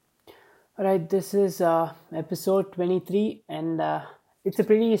All right, this is episode 23, and it's a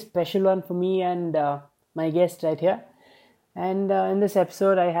pretty special one for me and my guest right here. And in this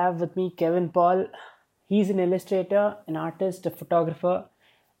episode, I have with me Kevin Paul. He's an illustrator, an artist, a photographer,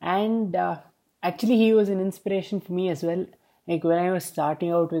 and actually, he was an inspiration for me as well. Like when I was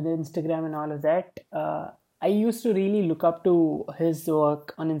starting out with Instagram and all of that, I used to really look up to his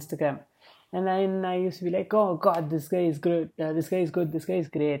work on Instagram. And then I used to be like, oh God, this guy is good, this guy is good, this guy is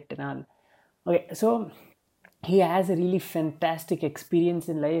great, and all. Okay, so he has a really fantastic experience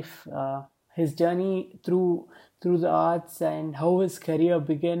in life. His journey through the arts and how his career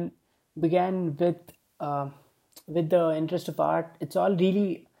began with the interest of art. It's all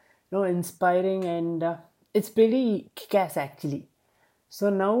really inspiring and it's pretty kick-ass actually.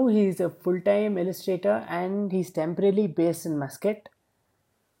 So now he's a full-time illustrator and he's temporarily based in Muscat.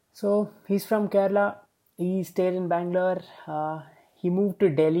 So he's from Kerala. He stayed in Bangalore. He moved to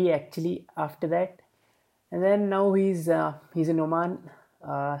Delhi actually after that, and then now he's in Oman,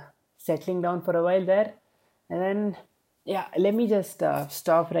 settling down for a while there, and then yeah, let me just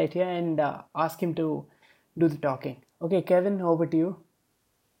stop right here and ask him to do the talking. Okay, Kevin, over to you.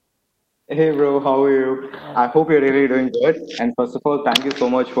 Hey bro, how are you? Uh, I hope you're really doing good. And first of all, thank you so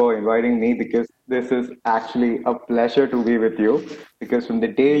much for inviting me because this is actually a pleasure to be with you. Because from the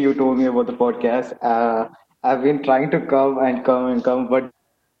day you told me about the podcast, I've been trying to come and come and come, but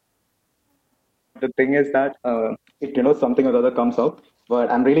the thing is that something or the other comes up.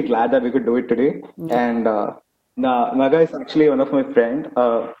 But I'm really glad that we could do it today. yeah, And Naga is actually one of my friend.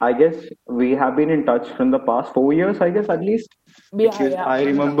 I guess we have been in touch from the past 4 years, I guess at least, yeah, because yeah, I on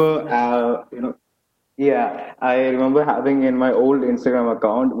and remember, off, yeah. yeah, I remember having in my old Instagram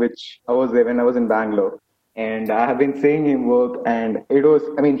account, which I was there when I was in Bangalore. And I have been seeing him work, and it was,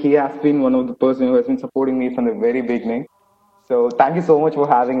 I mean, he has been one of the person who has been supporting me from the very beginning. So thank you so much for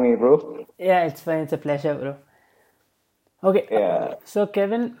having me, bro. Yeah, it's fine. It's a pleasure, bro. Okay, Yeah. so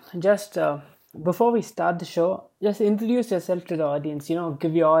Kevin, just before we start the show, just introduce yourself to the audience.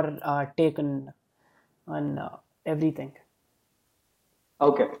 Give your take on everything.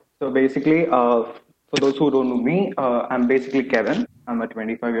 Okay. So basically, for those who don't know me, I'm basically Kevin. I'm a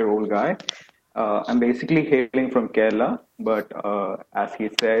 25-year-old guy. I'm basically hailing from Kerala, but as he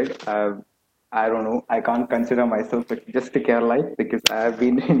said, I don't know, I can't consider myself just a Keralite because I've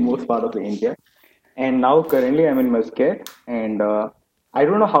been in most part of the India. And now currently I'm in Muscat, and I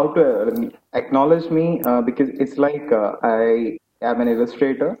don't know how to acknowledge me because it's like I am an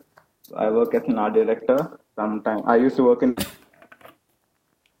illustrator. I work as an art director. Sometimes I used to work in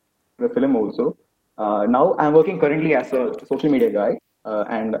the film also. Now I'm working currently as a social media guy,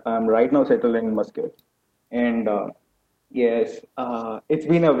 and I'm right now settled in Muscat. And yes, it's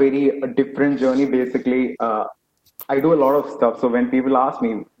been a very different journey. Basically, I do a lot of stuff. So when people ask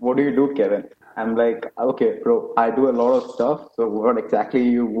me, "What do you do, Kevin?" I'm like, "Okay, bro, I do a lot of stuff. So what exactly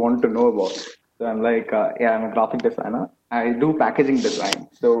you want to know about?" So I'm like, "Yeah, I'm a graphic designer. I do packaging design.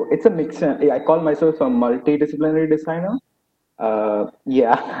 So it's a mix. I call myself a multidisciplinary designer.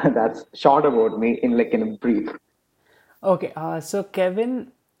 Yeah, that's short about me in a brief. Okay, so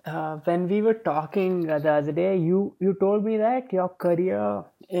Kevin, when we were talking the other day, you told me that your career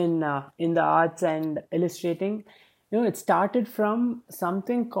in the arts and illustrating, it started from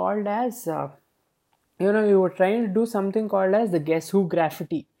something called as you were trying to do something called as the Guess Who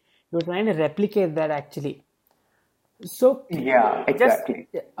graffiti. You were trying to replicate that actually. So Yeah, just exactly.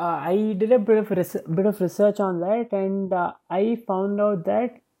 I did a bit of research on that, and I found out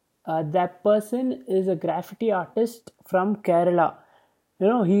that that person is a graffiti artist from Kerala.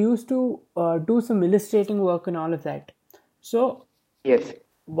 He used to do some illustrating work and all of that. So Yes.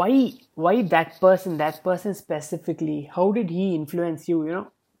 why that person specifically? How did he influence you?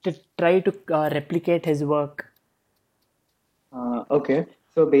 To try to replicate his work. Okay.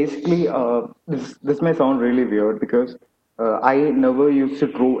 So basically, this may sound really weird because I never used to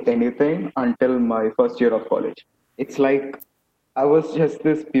draw anything until my first year of college. It's like I was just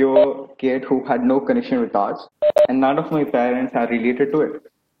this pure kid who had no connection with arts, and none of my parents are related to it.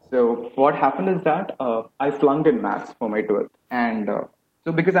 So what happened is that I flunked in maths for my 12th, and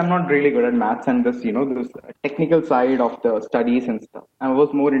so because I'm not really good at maths and this technical side of the studies and stuff, I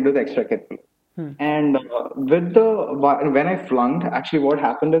was more into the extracurricular. And with the when I flunked, actually, what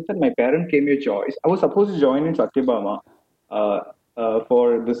happened is that my parent gave me a choice. I was supposed to join in Satyabama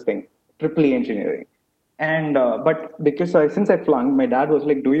for this thing, triple E engineering, and but because since I flunked, my dad was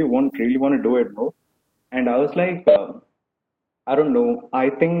like, "Do you really want to do it, bro?" And I was like, I don't know. I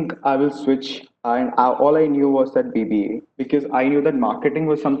think I will switch. And all I knew was that BBA because I knew that marketing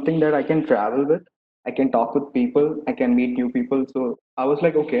was something that I can travel with. I can talk with people, I can meet new people. So I was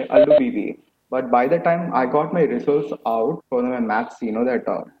like, okay, I'll do BBA. But by the time I got my results out for my maths,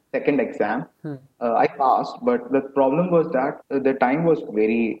 that second exam, I passed. But the problem was that the time was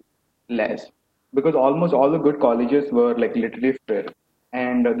very less because almost all the good colleges were like literally filled.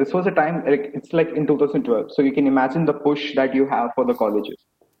 And this was a time like it's like in 2012. So you can imagine the push that you have for the colleges.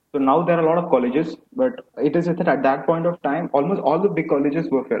 So now there are a lot of colleges, but it is that at that point of time, almost all the big colleges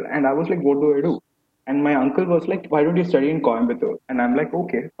were filled. And I was like, what do I do? And my uncle was like, why don't you study in Coimbatore? And I'm like,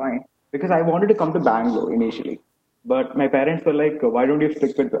 okay, fine. Because I wanted to come to Bangalore initially. But my parents were like, why don't you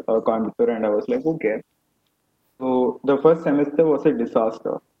stick with Coimbatore? And I was like, okay. So the first semester was a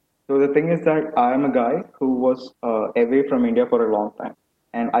disaster. So the thing is that I am a guy who was away from India for a long time,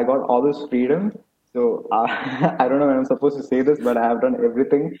 and I got all this freedom. So I don't know when I'm supposed to say this, but I have done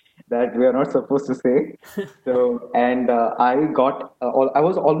everything that we are not supposed to say. So and I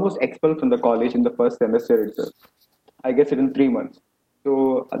was almost expelled from the college in the first semester itself. I guess in 3 months.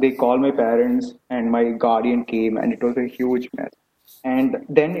 So they called my parents, and my guardian came, and it was a huge mess. And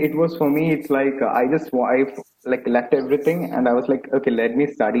then it was for me. It's like I like left everything, and I was like, okay, let me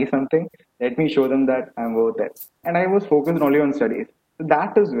study something. Let me show them that I'm worth it. And I was focused only on studies. So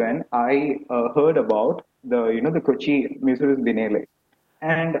that is when I heard about the Kochi Museum Binele,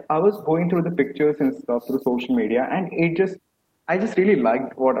 and I was going through the pictures and stuff through social media, and I just really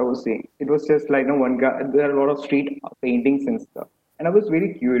liked what I was seeing. It was just like, one guy. There are a lot of street paintings and stuff, and I was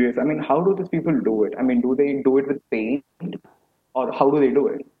very curious. I mean, how do these people do it? I mean, do they do it with paint, or how do they do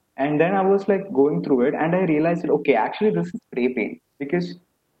it? And then I was like going through it, and I realized that okay, actually this is spray paint because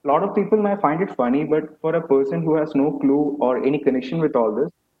a lot of people might find it funny, but for a person who has no clue or any connection with all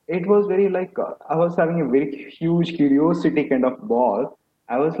this, it was very like I was having a very huge curiosity kind of ball.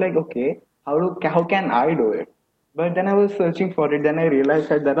 I was like, okay, how can I do it? But then I was searching for it. Then I realized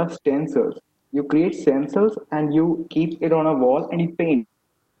that there are stencils. You create stencils and you keep it on a wall and you paint.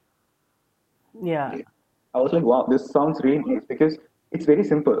 Yeah. I was like, wow, this sounds really nice because it's very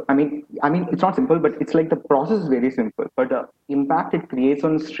simple. I mean, it's not simple, but it's like the process is very simple. But the impact it creates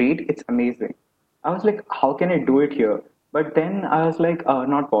on the street, it's amazing. I was like, how can I do it here? But then I was like,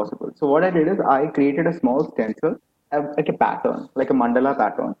 not possible. So what I did is I created a small stencil, like a pattern, like a mandala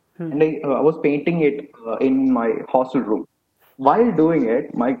pattern, and I was painting it in my hostel room. While doing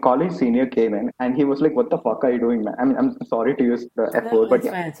it, my college senior came in and he was like, "What the fuck are you doing, man?" I mean, I'm sorry to use the F No, word, but it's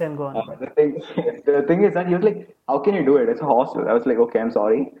yeah. fine. Sam, go on. The thing, the thing is that he was like, "How can you do it? It's a hostel." I was like, "Okay, I'm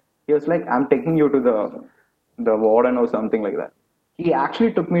sorry." He was like, "I'm taking you to the warden or something like that." He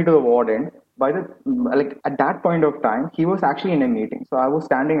actually took me to the warden. By the like at that point of time, he was actually in a meeting, so I was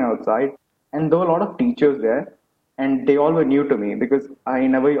standing outside, and there were a lot of teachers there, and they all were new to me because I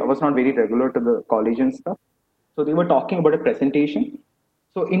was not very regular to the college and stuff. So they were talking about a presentation.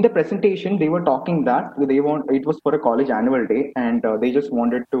 So in the presentation, they were talking that it was for a college annual day, and they just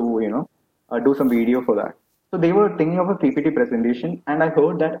wanted to do some video for that. So they were thinking of a PPT presentation, and I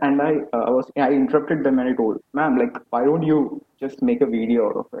heard that, and I interrupted them and I told, "Ma'am, like why don't you just make a video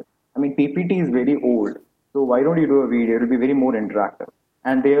out of it? I mean PPT is very old, so why don't you do a video? It'll be very more interactive."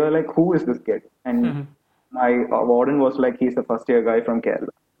 And they were like, "Who is this kid?" And my warden was like, "He's a first year guy from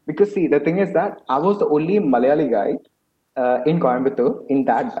Kerala." Because see, the thing is that I was the only Malayali guy in Coimbatore in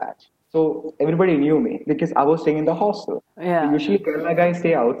that batch. So everybody knew me because I was staying in the hostel. So Yeah. usually Kerala guys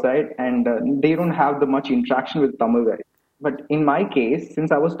stay outside and they don't have the much interaction with Tamil guys. But in my case,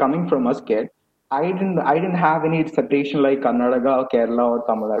 since I was coming from Muscat, I didn't have any separation like Karnataka or Kerala or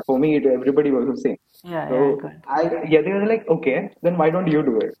Tamil. For me, everybody was the same. Yeah. Yeah. I So got it. they were like, okay, then why don't you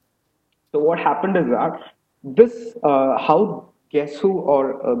do it? So what happened is that how Gesu or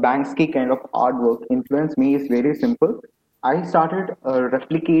Banksy kind of artwork influenced me is very simple. I started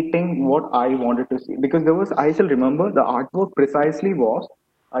replicating what I wanted to see because I still remember the artwork precisely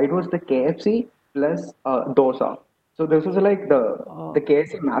it was the KFC plus dosa. So this was like the Oh.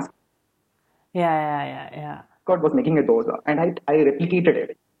 KFC mascot Yeah. Yeah. Yeah. Yeah. was making a dosa, and I replicated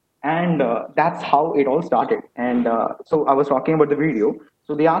it, and that's how it all started. And so I was talking about the video.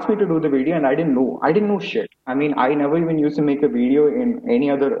 So they asked me to do the video, and I didn't know shit. I mean, I never even used to make a video in any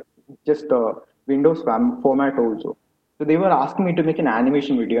other just Windows format also. So they were asking me to make an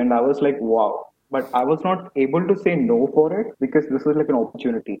animation video, and I was like, wow. But I was not able to say no for it because this was like an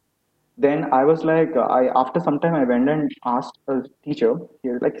opportunity. Then I was like, I after some time I went and asked a teacher. He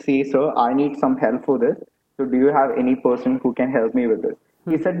was like, "See, sir, I need some help for this. So do you have any person who can help me with this?"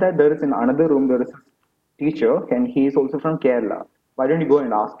 He said that there is in another room there is a teacher and he is also from Kerala. Why don't you go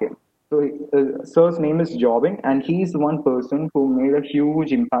and ask him? So sir's name is Jobin, and he's one person who made a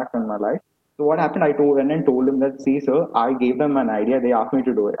huge impact on my life. So what happened? I went and told him that, "See, sir, I gave them an idea. They asked me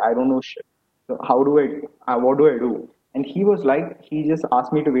to do it. I don't know shit. So what do I do? And he was like, he just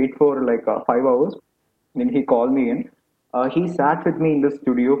asked me to wait for like 5 hours. Then he called me in. He sat with me in the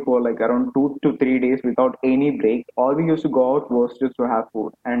studio for like around 2 to 3 days without any break. All we used to go out was just to have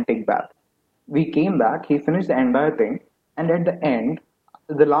food and take bath. We came back, he finished the entire thing, and at the end,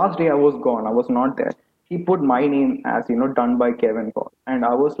 the last day I was gone, I was not there. He put my name as done by Kevin Paul. And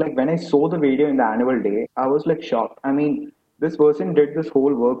I was like, when I saw the video in the annual day, I was like shocked. I mean, this person did this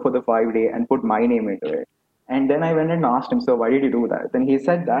whole work for the 5 day and put my name into it. And then I went and asked him, "So why did you do that?" Then he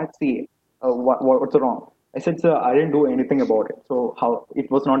said that, see, what's wrong? I said, "Sir, I didn't do anything about it. So how it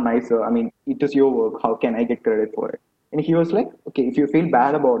was not nice, sir. I mean, it is your work. How can I get credit for it?" And he was like, "Okay, if you feel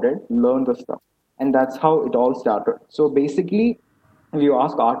bad about it, learn the stuff." And that's how it all started. So basically, if you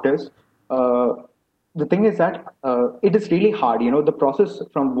ask artists, uh, the thing is that it is really hard. The process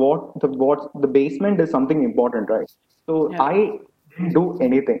from what the basement is something important, right? So Yeah. I didn't do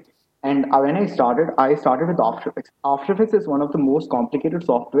anything. And when I started with After Effects. After Effects is one of the most complicated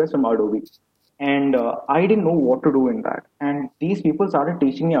softwares from Adobe. And I didn't know what to do in that. And these people started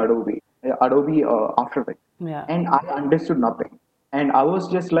teaching me Adobe After Effects. Yeah. And I understood nothing. And I was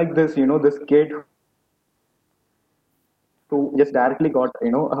just like this kid who just directly got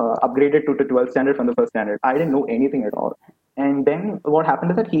upgraded to the 12th standard from the first standard. I didn't know anything at all. And then what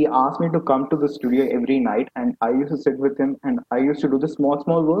happened is that he asked me to come to the studio every night, and I used to sit with him, and I used to do the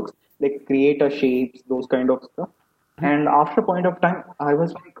small works like create a shapes, those kind of stuff. And after a point of time, I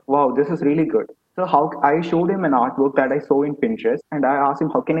was like, wow, this is really good. So how I showed him an artwork that I saw in Pinterest, and I asked him,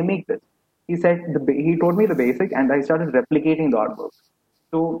 how can I make this? He said he told me the basic, and I started replicating the artwork.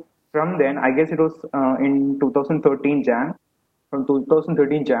 So from then, I guess it was in 2013 Jan. From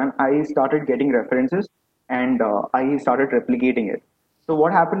 2013 Jan, I started getting references, and I started replicating it. So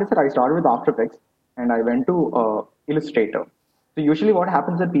what happened is that I started with After Effects and I went to Illustrator. So usually what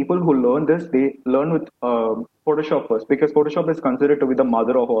happens is people who learn this, they learn with Photoshop first because Photoshop is considered to be the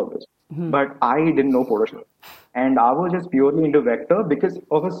mother of all this. But I didn't know Photoshop. And I was just purely into vector because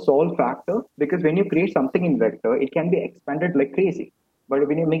of a sole factor. Because when you create something in vector, it can be expanded like crazy. But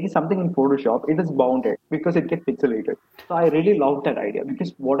when you're making something in Photoshop, it is bounded because it gets pixelated. So I really love that idea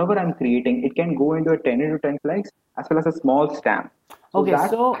because whatever I'm creating, it can go into a 10 into 10 flex as well as a small stamp. So Okay, that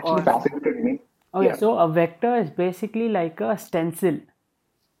so actually fascinated me. okay, Yeah. so a vector is basically like a stencil.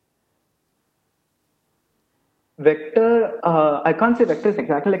 Vector, I can't say vector is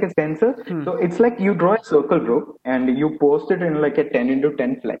exactly like a stencil. So it's like you draw a circle group and you post it in like a 10 into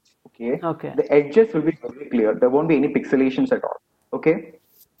 10 flex. Okay. Okay. The edges will be very clear. There won't be any pixelations at all. Okay.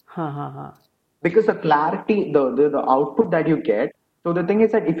 Ha ha ha. Because the clarity, the output that you get. So the thing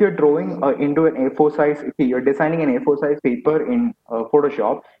is that if you're drawing into an A4 size, if you're designing an A4 size paper in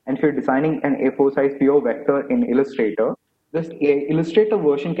Photoshop, and if you're designing an A4 size pure vector in Illustrator, this Illustrator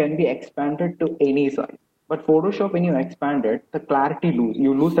version can be expanded to any size. But Photoshop, when you expand it, the clarity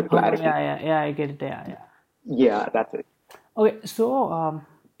you lose the Oh, clarity. yeah, I get it. Yeah, yeah. Yeah, that's it. Okay, so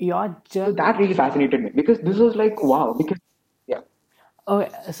your So journey. that really fascinated me because this was like wow. Because yeah, Okay,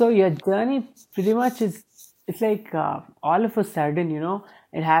 so your journey pretty much is it's like all of a sudden,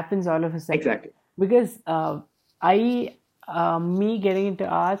 it happens all of a sudden. exactly. Because I me getting into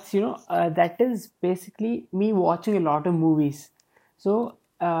arts, that is basically me watching a lot of movies. So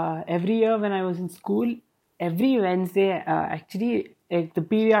every year when I was in school, every Wednesday, actually, like the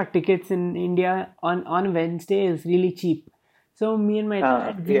PVR tickets in India on Wednesday is really cheap. So me and my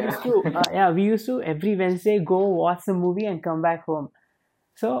dad, we Yeah. used to, we used to every Wednesday go watch the movie and come back home.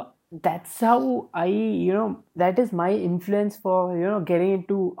 So that's how that is my influence for, getting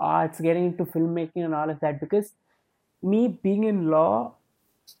into arts, getting into filmmaking and all of that. Because me being in law,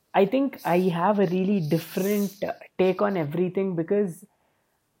 I think I have a really different take on everything because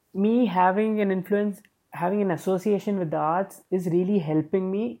me having an influence, having an association with the arts is really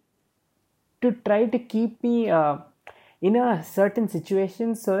helping me to try to keep me in a certain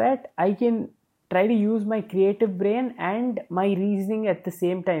situation so that I can try to use my creative brain and my reasoning at the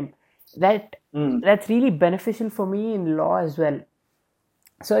same time. That Mm, that's really beneficial for me in law as well.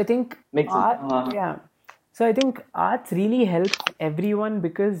 So I think makes sense. art, yeah. So I think arts really helps everyone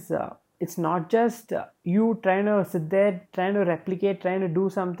because it's not just you trying to sit there, trying to replicate, trying to do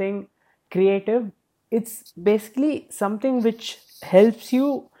something creative. It's basically something which helps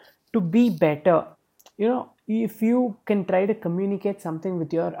you to be better. If you can try to communicate something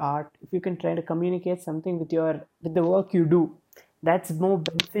with your art, if you can try to communicate something with the work you do, that's more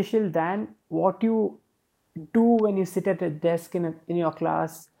beneficial than what you do when you sit at a desk in your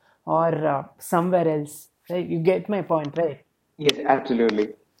class or somewhere else, right? You get my point, right? Yes,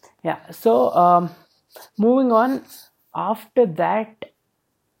 absolutely. Yeah. So moving on, after that,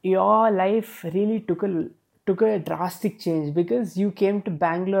 your life really took a drastic change because you came to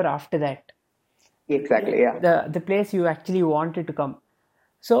Bangalore after that, Exactly. Yeah. the place you actually wanted to come.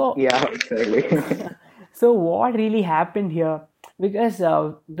 So Yeah. Exactly. so what really happened here? Because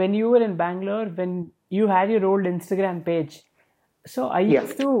when you were in Bangalore, when you had your old Instagram page, so I Yeah.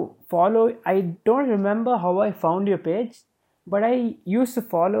 used to follow. I don't remember how I found your page, but I used to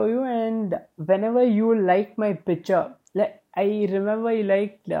follow you, and whenever you liked my picture, like I remember you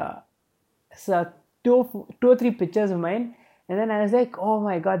liked so two or three pictures of mine, and then I was like, oh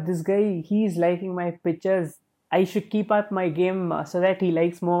my god, this guy, he's liking my pictures. I should keep up my game so that he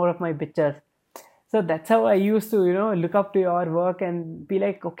likes more of my pictures. So that's how I used to, look up to your work and be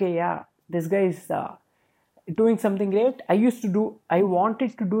like, okay, yeah, this guy is doing something great. I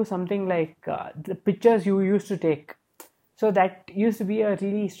wanted to do something like the pictures you used to take. So that used to be a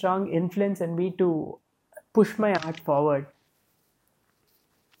really strong influence in me to push my art forward.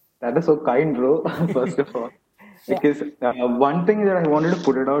 That is so kind, bro. First of all, Yeah. because one thing that I wanted to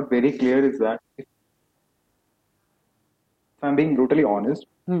put it out very clear is that if I'm being brutally honest,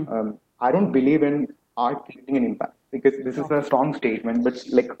 Hmm. I don't believe in art creating an impact because this is a Okay. strong statement. But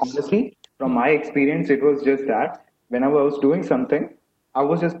like honestly, from Hmm. my experience, it was just that whenever I was doing something, I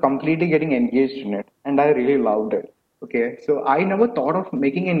was just completely getting engaged in it, and I really loved it. Okay, so I never thought of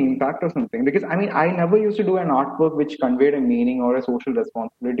making an impact or something because I mean I never used to do an artwork which conveyed a meaning or a social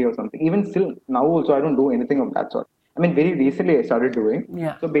responsibility or something. Even still now also I don't do anything of that sort. I mean very recently I started doing.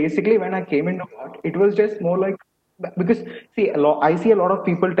 Yeah. So basically when I came into art, it was just more like because see a lot I see a lot of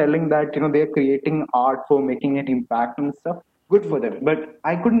people telling that they're creating art for making an impact and stuff. Good for them, but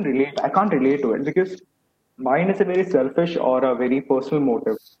I can't relate to it because mine is a very selfish or a very personal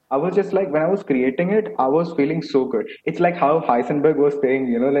motive. I was just like when I was creating it, I was feeling so good. It's like how Heisenberg was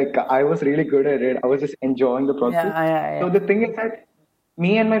saying, like I was really good at it. I was just enjoying the Yeah, process. yeah, So yeah. the thing is that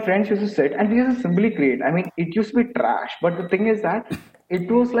me and my friends used to sit and we used to simply create. I mean, it used to be trash, but the thing is that it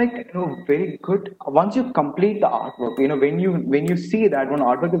was like very good. Once you complete the artwork, when you see that one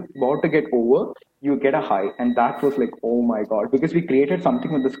artwork is about to get over, you get a high, and that was like oh my god, because we created something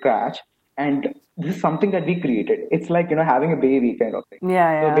from the scratch, and this is something that we created. It's like having a baby kind of thing.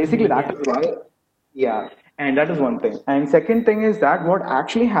 Yeah, So yeah, basically, agreed, that yeah. is why. Yeah, and that is one thing. And second thing is that what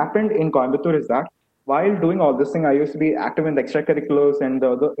actually happened in Coimbatore is that while doing all this thing, I used to be active in the extracurriculars and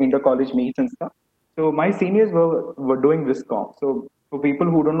the inter-college meets and stuff. So my seniors were doing Viscom. So for people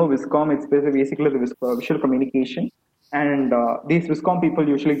who don't know Viscom, it's basically the visual communication, and these Viscom people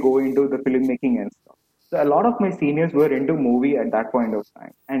usually go into the filmmaking and stuff. So a lot of my seniors were into movie at that point of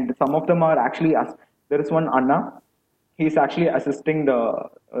time, and some of them are actually. There is one Anna, he's actually assisting the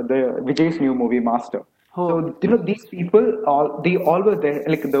Vijay's new movie Master. Oh, So these people all were there.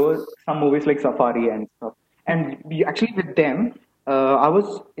 Like there were some movies like Safari and stuff, and we actually with them. I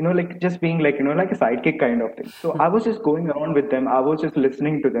was like just being like like a sidekick kind of thing. So I was just going around with them. I was just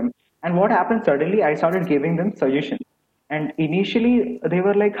listening to them. And what happened suddenly? I started giving them suggestions. And initially they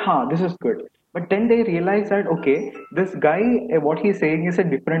were like, "Huh, this is good." But then they realized that okay, this guy, what he's saying is a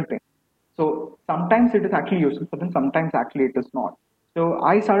different thing. So sometimes it is actually useful for them, sometimes actually it is not. So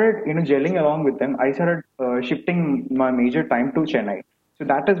I started, gelling along with them. I started shifting my major time to Chennai. So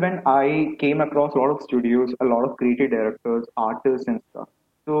that is when I came across a lot of studios, a lot of creative directors, artists, and stuff.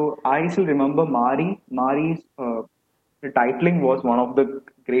 So I still remember Mari. Mari's the titling was one of the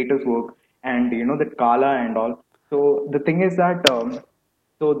greatest work, and the Kala and all. So the thing is that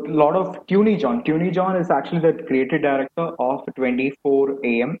so a lot of Tuny John. Tuny John is actually the creative director of 24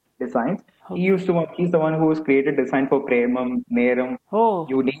 AM Designs. He okay. used to work. He's the one who has created design for Premam, Neram, Oh,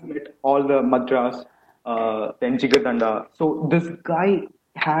 you name it, all the Madras, then Jigadanda. So this guy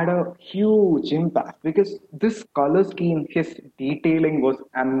had a huge impact because this color scheme, his detailing was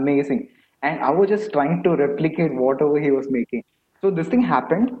amazing, and I was just trying to replicate whatever he was making. So this thing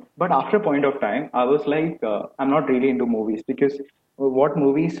happened, but after a point of time, I was like, I'm not really into movies because what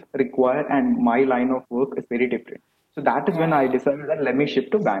movies require and my line of work is very different. So that is when yeah. I decided that let me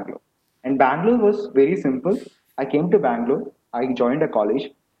shift to Bangalore. And Bangalore was very simple. I came to Bangalore, I joined a college,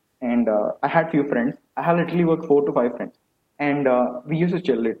 and I had few friends. I had literally worked 4 to 5 friends, and we used to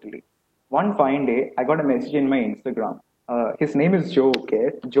chill literally. One fine day, I got a message in my Instagram. His name is Joe. Okay,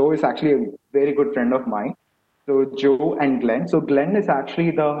 Joe is actually a very good friend of mine. So Joe and Glenn. So Glenn is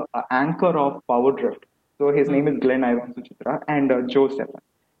actually the anchor of Power Drift. So his Hmm. name is Glenn Ivan Suchitra and Joe Stefan.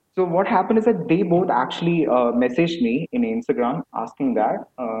 So what happened is that they both actually messaged me in Instagram asking that,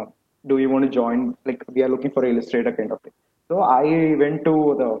 do you want to join? Like we are looking for an illustrator kind of thing. So I went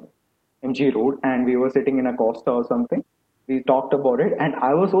to the MG Road and we were sitting in a Costa or something. We talked about it and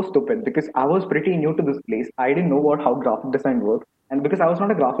I was so stupid because I was pretty new to this place. I didn't know what how graphic design works. And because I was not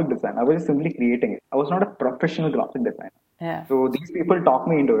a graphic designer, I was just simply creating it. I was not a professional graphic designer. Yeah. So these people talk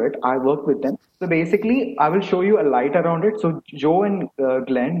me into it. I work with them. So basically, I will show you a light around it. So Joe and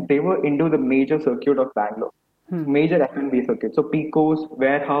Glenn, they were into the major circuit of Bangalore, major F&B circuit. So Pico's,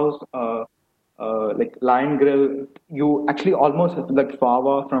 Warehouse, like Lion Grill. You actually almost like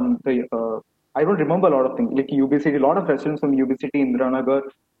Fava from the. I don't remember a lot of things like UB City. A lot of restaurants from UB City, Indiranagar,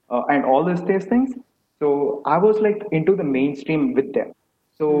 and all these things. So I was like into the mainstream with them.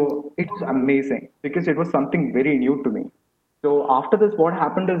 So it was amazing because it was something very new to me. So after this, what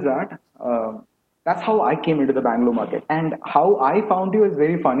happened is that that's how I came into the Bangalore market. And how I found you is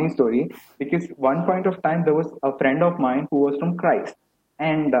very funny story because one point of time there was a friend of mine who was from Christ,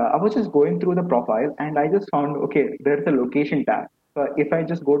 and I was just going through the profile and I just found okay, there's a location tag. So if I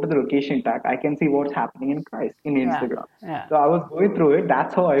just go to the location tag, I can see what's happening in Christ in Yeah. Instagram. Yeah. So I was going through it.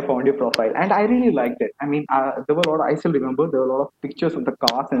 That's how I found your profile, and I really liked it. I mean, there were a lot. I still remember there were a lot of pictures of the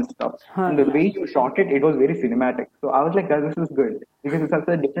cars and stuff, and the Yeah. way you shot it, it was very cinematic. So I was like, "This is good," because it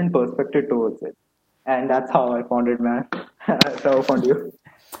has a different perspective towards it, and that's how I found it, man. That's how I found you.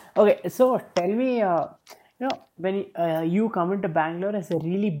 Okay, so tell me, when you come into Bangalore as a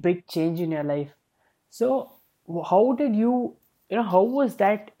really big change in your life. So, how did you, how was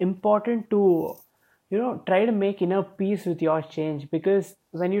that important to, try to make inner peace with your change? Because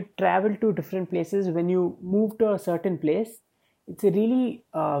when you travel to different places, when you move to a certain place, it's a really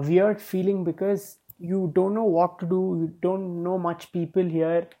weird feeling because you don't know what to do, you don't know much people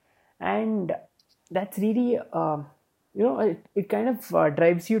here, and that's really it kind of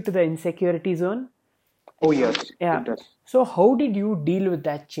drives you to the insecurity zone. Oh yes, Yeah. it does. So how did you deal with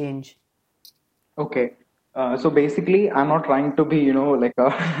that change? Okay. So basically, I'm not trying to be, like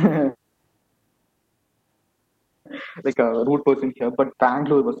a like a rude person here, but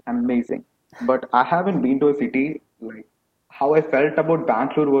Bangalore was amazing. But I haven't been to a city like how I felt about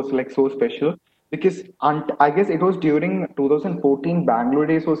Bangalore was like so special because I guess it was during 2014 Bangalore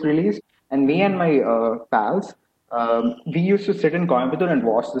Days was released, and me and my pals we used to sit in Coimbatore and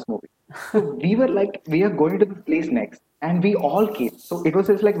watch this movie. So we were like, we are going to this place next, and we all came. So it was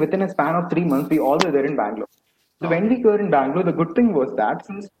just like within a span of 3 months, we all were there in Bangalore. So Oh, when we were in Bangalore, the good thing was that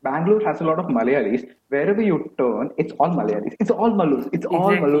since Bangalore has a lot of Malayalis, wherever you turn, it's all Malayalis. It's all Malus. It's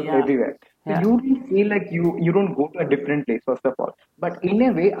all exactly. Malus Yeah. everywhere. So Yeah. you don't feel like you don't go to a different place, first of all. But in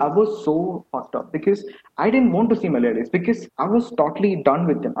a way, I was so fucked up because I didn't want to see Malayalis because I was totally done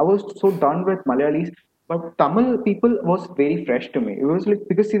with them. I was so done with Malayalis. But Tamil people was very fresh to me. It was like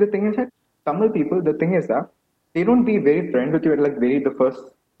because see the thing is that Tamil people, the thing is that they don't be very friend with you at like very the first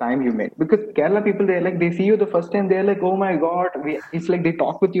time you met because Kerala people they're like they see you the first time they're like oh my god it's like they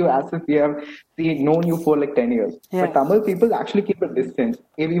talk with you as if we have known you for like 10 years but Yeah. Tamil people actually keep a distance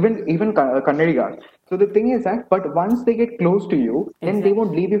even Kannadigas. So the thing is that but once they get close to you then they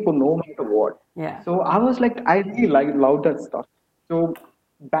won't Exactly. leave you for no matter what. Yeah. So I was like I really like love that stuff. So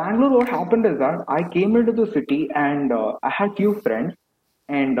Bangalore, what happened is that I came into the city and I had few friends,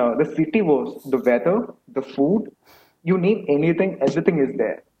 and the city was the weather, the food, you name anything, everything is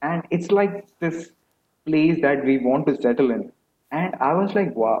there, and it's like this place that we want to settle in. And I was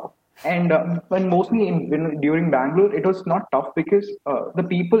like, wow. And when mostly during Bangalore, it was not tough because the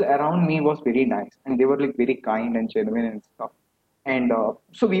people around me was very nice and they were like very kind and genuine and stuff. And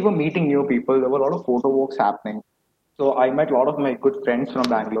so we were meeting new people. There were a lot of photo walks happening. So I met a lot of my good friends from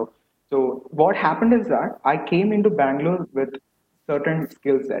Bangalore. So what happened is that I came into Bangalore with certain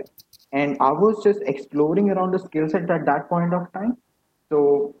skill sets, and I was just exploring around the skill set at that point of time.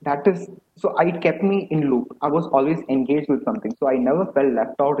 So that is so it kept me in loop. I was always engaged with something, so I never felt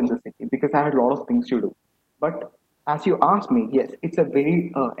left out in the city because I had a lot of things to do. But as you asked me, yes, it's a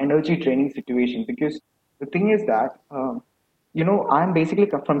very energy training situation because the thing is that. I'm basically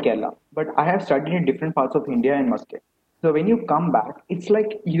from Kerala, but I have studied in different parts of India and Muscat. So when you come back, it's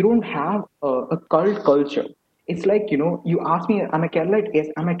like you don't have a cult culture. It's like, you ask me, I'm a Keralite? Yes,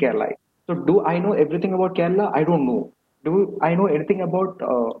 I'm a Keralite. So do I know everything about Kerala? I don't know. Do I know anything about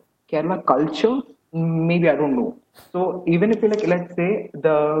Kerala culture? Maybe I don't know. So even if you like, let's say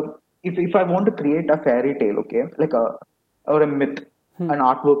if I want to create a fairy tale, okay, like or a myth, an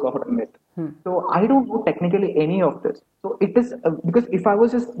artwork of a myth. So I don't know technically any of this. So it is because if I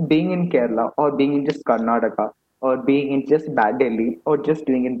was just being in Kerala or being in just Karnataka or being in just Bad Delhi or just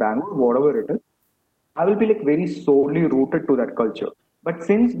being in Bangalore, whatever it is, I will be like very solely rooted to that culture. But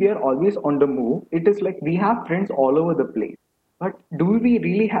since we are always on the move, it is like we have friends all over the place. But do we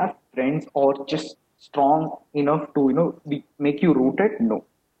really have friends or just strong enough to make you rooted? No.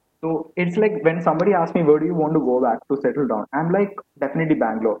 So it's like when somebody asks me, where do you want to go back to settle down? I'm like, definitely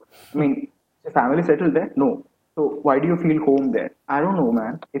Bangalore. I mean, is family settled there? No. So why do you feel home there? I don't know,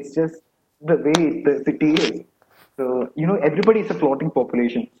 man. It's just the way the city is. So everybody is a floating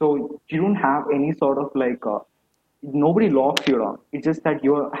population. So you don't have any sort of like nobody locks you down. It's just that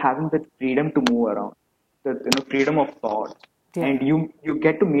you're having the freedom to move around, the freedom of thought, Yeah. and you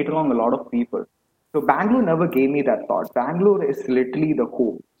get to meet along a lot of people. So Bangalore never gave me that thought. Bangalore is literally the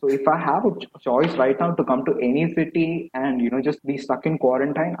home. So if I have a choice right now to come to any city and just be stuck in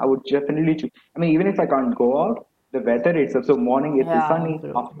quarantine, I would definitely choose. I mean, even if I can't go out, the weather itself. So morning it is Yeah, sunny,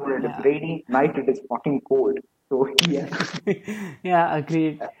 bro. afternoon it is Yeah. rainy, night it is fucking cold. So yeah. Yeah,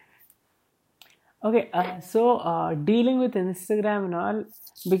 agreed. Okay, dealing with Instagram and all,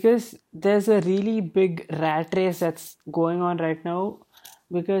 because there's a really big rat race that's going on right now,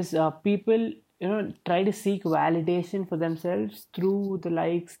 because people, try to seek validation for themselves through the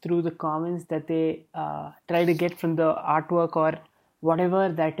likes, through the comments that they try to get from the artwork or whatever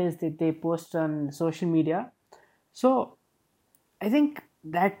that is that they post on social media. So I think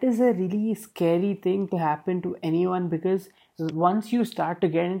that is a really scary thing to happen to anyone, because once you start to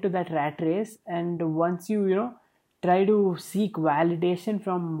get into that rat race, and once you try to seek validation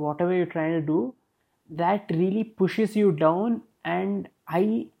from whatever you're trying to do, that really pushes you down. And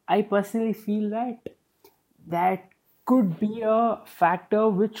I personally feel that that could be a factor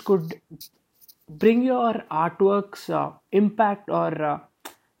which could bring your artwork's impact, or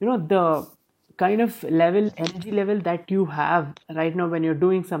the kind of energy level that you have right now when you're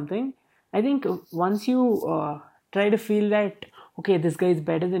doing something. I think once you try to feel that, okay, this guy is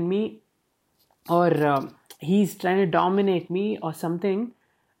better than me, or he's trying to dominate me or something,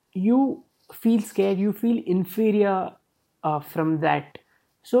 you feel scared, you feel inferior from that.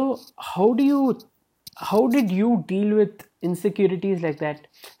 So how did you deal with insecurities like that,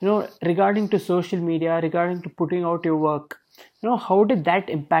 regarding to social media, regarding to putting out your work? How did that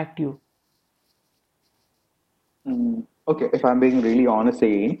impact you? Okay, if I'm being really honest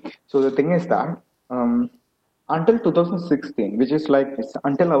again, so the thing is that um, until 2016, which is like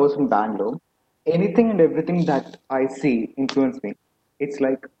until I was in Bangalore, anything and everything that I see influenced me. It's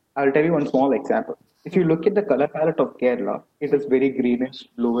like, I'll tell you one small example. If you look at the color palette of Kerala, it is very greenish,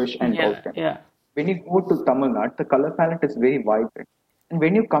 bluish, and Yeah, volcanic. yeah. When you go to Tamil Nadu, the color palette is very vibrant. And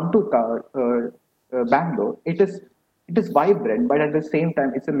when you come to Bangalore, it is vibrant, but at the same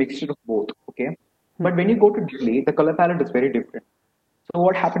time, it's a mixture of both. Okay, but when you go to Delhi, the color palette is very different. So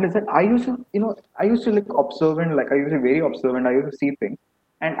what happened is that I used to like observant, like I used to be very observant. I used to see things,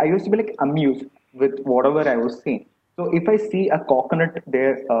 and I used to be like amused with whatever I was seeing. So if I see a coconut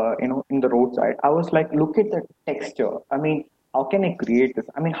there, in the roadside, I was like, look at the texture. I mean, how can I create this?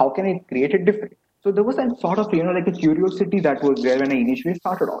 I mean, how can I create it different? So there was a sort of like a curiosity that was there when I initially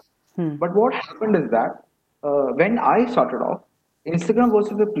started off. But what happened is that when I started off, Instagram was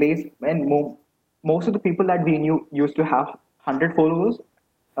the place when most of the people that we knew used to have 100 followers,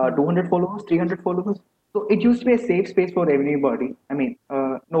 200 followers, 300 followers. So it used to be a safe space for everybody. I mean,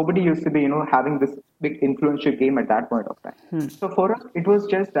 nobody used to be, having this big influential game at that point of time. So for us, it was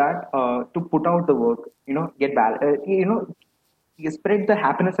just that to put out the work, get you spread the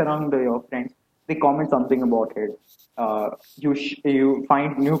happiness around your friends. They comment something about it. You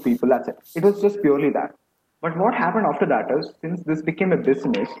find new people. That's it. It was just purely that. But what happened after that is, since this became a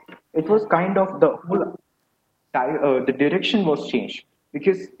business, it was kind of the direction was changed,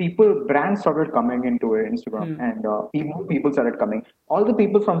 because brands started coming into Instagram, and more people started coming. All the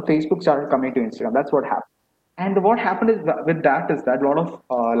people from Facebook started coming to Instagram. That's what happened. And what happened is that with that is that a lot of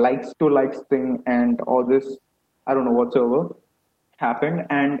likes to likes thing and all this, I don't know whatsoever, happened,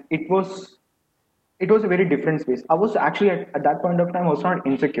 and it was a very different space. I was actually at that point of time, I was not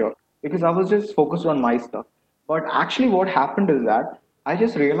insecure because I was just focused on my stuff. But actually, what happened is that I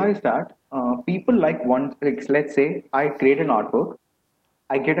just realized that people like like, let's say I create an artwork,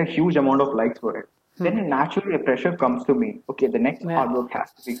 I get a huge amount of likes for it. Then naturally a pressure comes to me. Okay, the next Yeah, artwork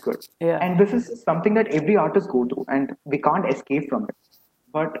has to be good. yeah. And this is something that every artist go through and we can't escape from it.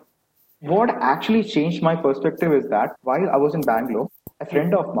 But what actually changed my perspective is that while I was in Bangalore, a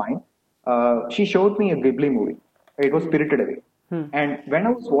friend of mine, she showed me a Ghibli movie. It was Spirited Away. And when I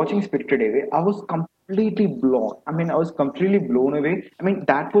was watching Spirited Away, I was completely blown. I mean, I was completely blown away. I mean,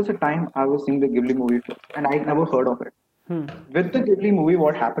 that was the time I was seeing the Ghibli movie first, and I never heard of it. With the Ghibli movie,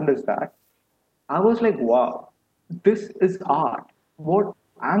 what happened is that I was like, wow, this is art. What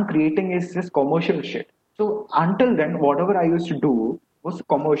I'm creating is just commercial shit. So until then, whatever I used to do was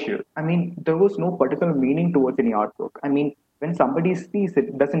commercial. I mean, there was no particular meaning towards any artwork. I mean, when somebody sees it,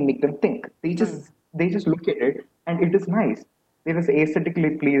 it doesn't make them think. They just look at it and it is nice. It is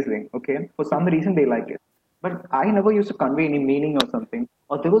aesthetically pleasing. Okay, for some reason they like it. but I never used to convey any meaning or something,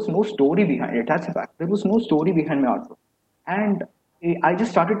 or there was no story behind it. That's a fact. There was no story behind my artwork, and I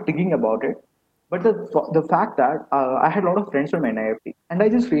just started thinking about it. But the fact that I had a lot of friends from NIFT, and I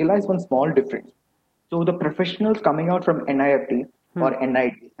just realized one small difference. So the professionals coming out from NIFT Hmm. or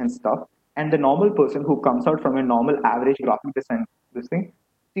NIT and stuff, and the normal person who comes out from a normal average graphic design, this thing,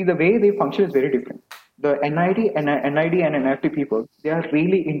 see the way they function is very different. The NIT and NID and NIFT people, they are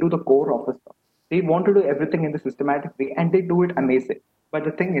really into the core of the stuff. They want to do everything in the systematic way, and they do it amazing. But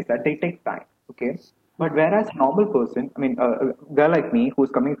the thing is that they take time. Okay. But whereas a normal person, I mean, a guy like me who's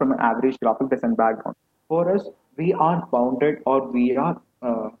coming from an average graphic design background, for us, we are bounded or we are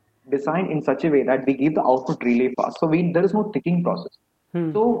designed in such a way that we give the output really fast. So there is no thinking process.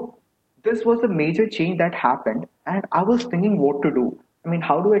 Hmm. So this was a major change that happened, and I was thinking what to do. I mean,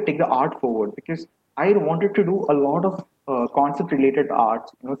 how do I take the art forward? Because I wanted to do a lot of concept related art,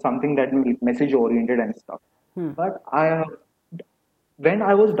 something that message oriented and stuff. Hmm. But when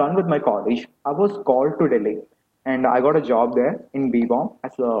I was done with my college, I was called to Delhi, and I got a job there in BBOM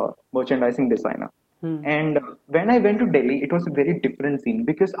as a merchandising designer. Hmm. And when I went to Delhi, it was a very different scene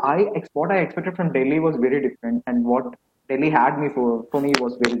because what I expected from Delhi was very different, and what Delhi had me for me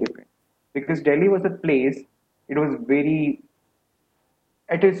was very different. Because Delhi was a place, it was very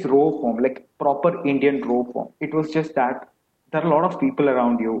at its raw form, like proper Indian raw form. It was just that there are a lot of people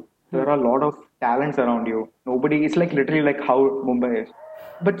around you. Hmm. There are a lot of talents around you. Nobody, it's like literally like how Mumbai is.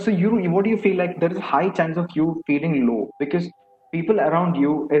 But so what do you feel like? There is a high chance of you feeling low because people around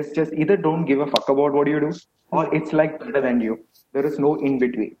you is just either don't give a fuck about what you do Hmm. or it's like better than you. There is no in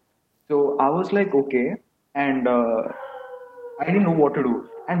between. So I was like, okay. And I didn't know what to do.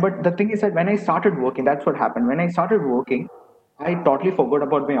 And but the thing is that when I started working, that's what happened. When I started working, I totally forgot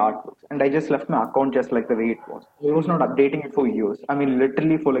about my artbooks and I just left my account just like the way it was. I was not updating it for years. I mean,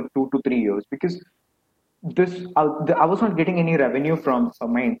 literally for like 2 to 3 years because I was not getting any revenue from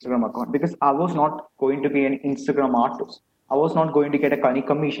my Instagram account because I was not going to be an Instagram artist. I was not going to get any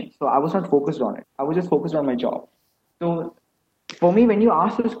commission. So I was not focused on it. I was just focused on my job. So for me, when you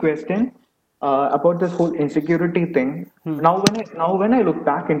ask this question about this whole insecurity thing, Hmm. now when I look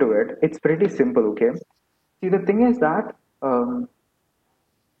back into it, it's pretty simple. Okay, see the thing is that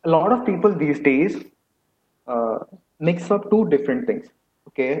a lot of people these days uh, mix up two different things.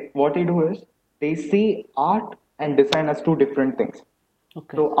 Okay, what they do is they see art and design as two different things.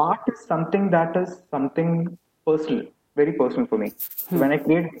 Okay. So art is something that is something personal, very personal for me. So Hmm. when I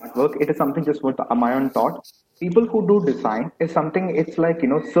create artwork, it is something just with my own thought. People who do design is something, it's like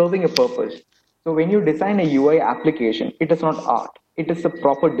serving a purpose. So when you design a UI application, it is not art. It is a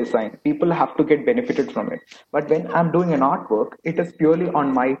proper design. People have to get benefited from it. But when I'm doing an artwork, it is purely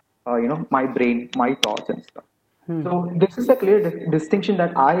on my my brain, my thoughts and stuff. Hmm. So this is a clear distinction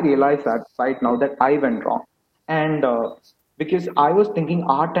that I realize that right now that I went wrong, and because I was thinking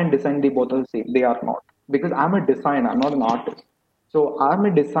art and design they both are the same, they are not. Because I'm a designer, I'm not an artist. So I'm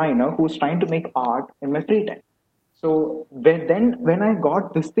a designer who's trying to make art in my free time. So when I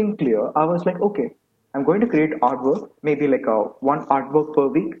got this thing clear, I was like, okay, I'm going to create artwork, maybe like a one artwork per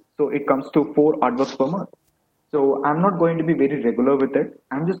week. So it comes to four artworks per month. So I'm not going to be very regular with it.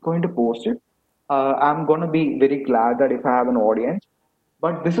 I'm just going to post it. I'm going to be very glad that if I have an audience,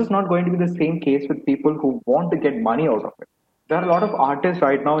 but this is not going to be the same case with people who want to get money out of it. There are a lot of artists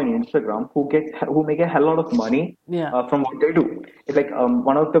right now in Instagram who make a hell lot of money Yeah. from what they do. It's like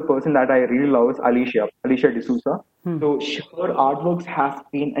one of the person that I really love is Alicia D'Souza. Hmm. So her artworks has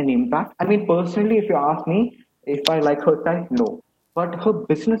been an impact. I mean, personally, if you ask me if I like her style, no. But her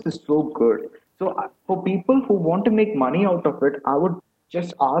business is so good. So for people who want to make money out of it, I would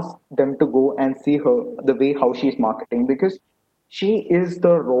just ask them to go and see her the way how she's marketing because she is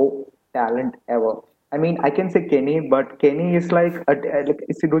the raw talent ever. I mean, I can say Kenny, but Kenny is like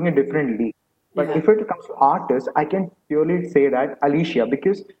is doing a different league. But Yeah. if it comes to artists, I can purely say that Alicia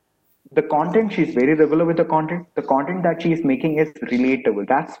because the content she's very regular with the content that she is making is relatable.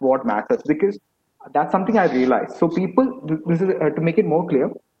 That's what matters because that's something I realized. So people, this is to make it more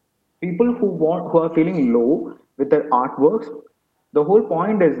clear, people who are feeling low with their artworks, the whole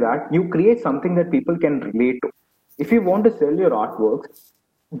point is that you create something that people can relate to. If you want to sell your artworks,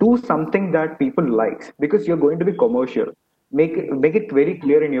 do something that people likes because you're going to be commercial. Make it very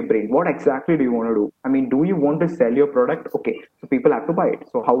clear in your brain what exactly do you want to do. I mean, do you want to sell your product? Okay, so people have to buy it.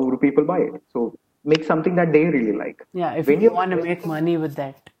 So how do people buy it? So make something that they really like. Yeah. If you When you want to make money with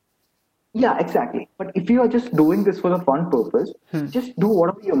that. Yeah, exactly. But if you are just doing this for the fun purpose, Hmm. just do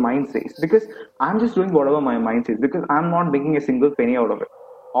whatever your mind says. Because I'm just doing whatever my mind says. Because I'm not making a single penny out of it.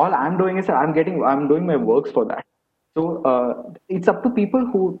 All I'm doing is I'm doing my works for that. So it's up to people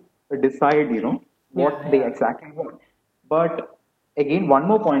who decide, what Yeah, they yeah. exactly want. But again, one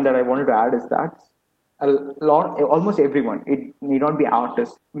more point that I wanted to add is that a almost everyone, it need not be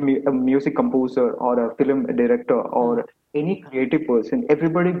artist, a music composer or a film director Hmm. or any creative person,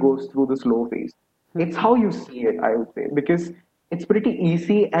 everybody goes through the slow phase. It's how you see it, I would say, because it's pretty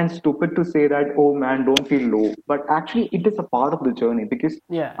easy and stupid to say that, oh man, don't feel low. But actually, it is a part of the journey because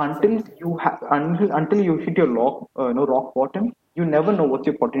Yeah, exactly. until you hit your rock bottom, you never know what's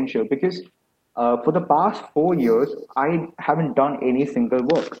your potential. Because for the past 4 years, I haven't done any single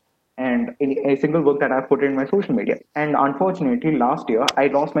work and a single work that I've put in my social media. And unfortunately, last year I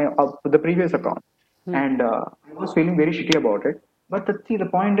lost my the previous account, Hmm. and I was feeling very shitty about it. But see, the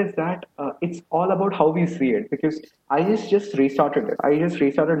point is that it's all about how we see it. Because I just restarted it. I just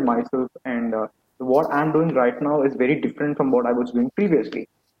restarted myself, and what I'm doing right now is very different from what I was doing previously.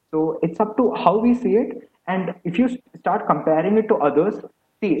 So it's up to how we see it, and if you start comparing it to others,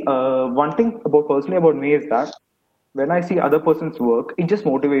 see, one thing about personally about me is that when I see other person's work, it just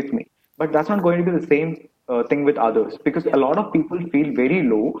motivates me. But that's not going to be the same thing with others because a Yeah. lot of people feel very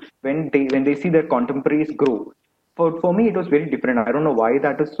low when they see their contemporaries grow. For me, it was very different. I don't know why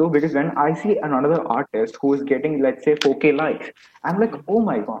that is so because when I see another artist who is getting, let's say, 4K likes, I'm like, Hmm. oh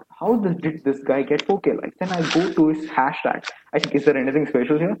my god, how did this guy get 4K likes? Then I go to his hashtag. I think, is there anything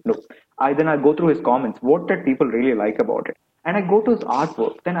special here? No. Then I go through his comments. What did people really like about it? And I go to his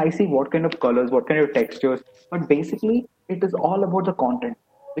artwork. Then I see what kind of colors, what kind of textures. But basically, it is all about the content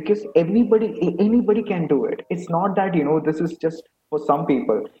because anybody can do it. It's not that this is just for some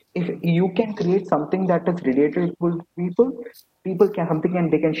people. If you can create something that is relatable to people can something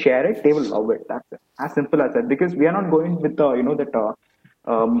and they can share it, they will love it. That's it. As simple as that. Because we are not going with the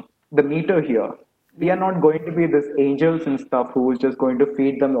that the meter here. We Yeah. are not going to be this angels and stuff who is just going to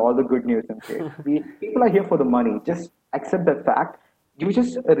feed them all the good news and say, people are here for the money. Just accept that fact. You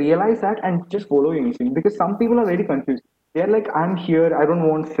just realize that and just follow your instinct because some people are very confused. They're like, I'm here. I don't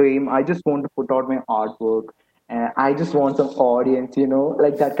want fame. I just want to put out my artwork. I just want some audience,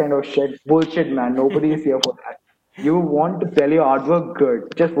 like that kind of shit. Bullshit, man. Nobody is here for that. You want to sell your artwork?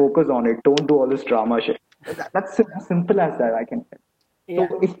 Good. Just focus on it. Don't do all this drama shit. That's as simple as that, I can say. Yeah.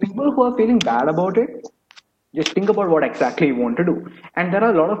 So if people who are feeling bad about it, just think about what exactly you want to do. And there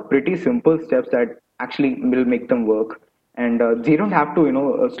are a lot of pretty simple steps that actually will make them work. And they don't have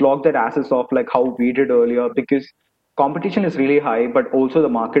to, slog their asses off like how we did earlier because competition is really high, but also the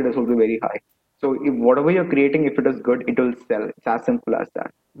market is also very high. So if whatever you're creating, if it is good, it will sell. It's as simple as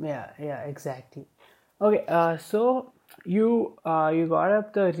that. Yeah, yeah, exactly. Okay, so you got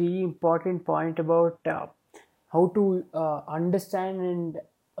up the really important point about how to understand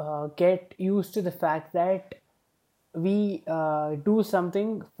and get used to the fact that we do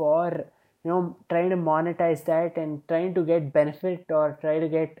something for trying to monetize that and trying to get benefit or try to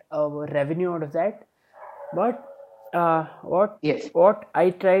get revenue out of that. But what Yes. what I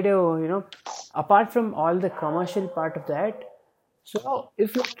try to apart from all the commercial part of that, so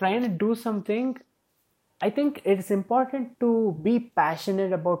if you're trying to do something, I think it's important to be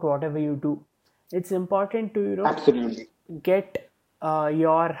passionate about whatever you do. It's important to Absolutely. get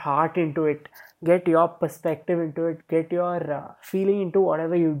your heart into it, get your perspective into it, get your feeling into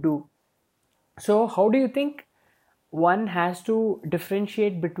whatever you do. So, how do you think one has to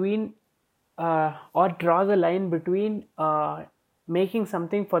differentiate between or draw the line between making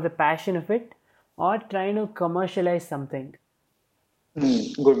something for the passion of it or trying to commercialize something?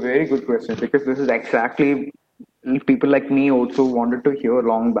 Good, very good question because this is exactly people like me also wanted to hear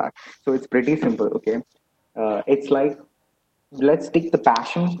long back. So it's pretty simple, okay? It's like let's take the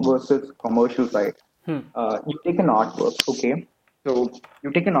passion versus commercial side. Hmm. You take an artwork, okay? So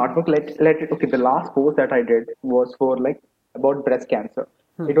you take an artwork. Let it. Okay, the last post that I did was for like about breast cancer.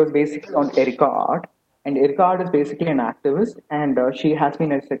 Hmm. It was basically on Erica Art, and Erica Art is basically an activist, and she has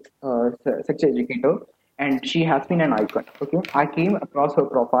been a sex educator, and she has been an icon. Okay, I came across her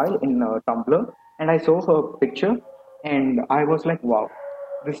profile in Tumblr, and I saw her picture, and I was like, wow,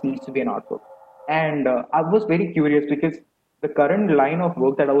 this needs to be an artwork. And I was very curious because the current line of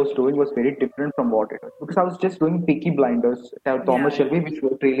work that I was doing was very different from what it was. Because I was just doing Peaky Blinders, Yeah, Thomas yeah. Shelby, which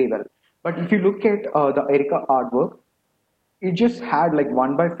worked really well. But if you look at the Erica artwork, it just had like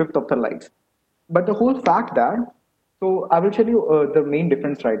 1/5 of the likes. But the whole fact that, so I will tell you the main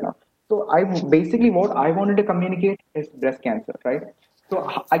difference right now. So I basically what I wanted to communicate is breast cancer, right? So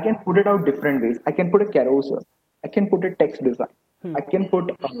I can put it out different ways. I can put a carousel. I can put a text design. Hmm. I can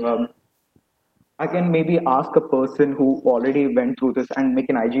put I can maybe ask a person who already went through this and make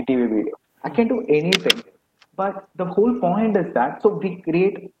an IGTV video. I can do anything. But the whole point is that so we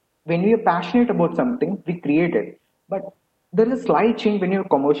create when we are passionate about something, we create it. But there is a slight change when you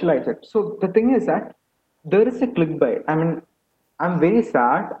commercialize it. So the thing is that there is a clickbait. I mean, I'm very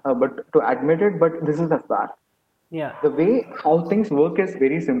sad, but to admit it, but this is a fact. Yeah, The way how things work is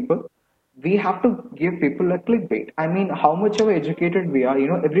very simple. We have to give people a clickbait. I mean, how much of educated we are,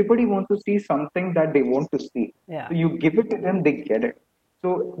 everybody wants to see something that they want to see. yeah, So you give it to them, they get it.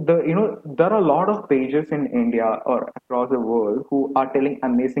 So there are a lot of pages in India or across the world who are telling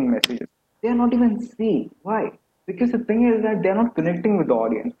amazing messages. They are not even seeing. Why? Because the thing is that they're not connecting with the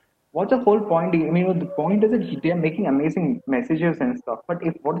audience. What's the whole point? I mean, the point is that they are making amazing messages and stuff. But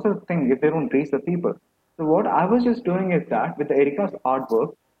if what is the thing if they don't reach the people? So what I was just doing is that with Erica's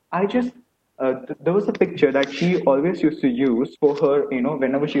artwork, I just there was a picture that she always used to use for her,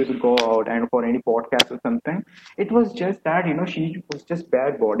 whenever she used to go out and for any podcast or something. It was just that, she was just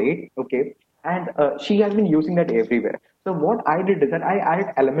bare bodied, okay, and she has been using that everywhere. So what I did is that I added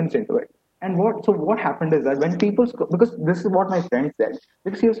elements into it. And what happened is that when people, because this is what my friend said,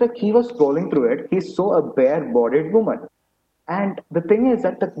 because he was scrolling through it, he saw a bare bodied woman. And the thing is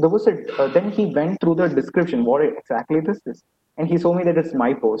that there was then he went through the description, what exactly this is. And he told me that it's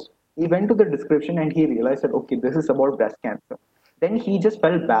my post. He went to the description and he realized that, okay, this is about breast cancer. Then he just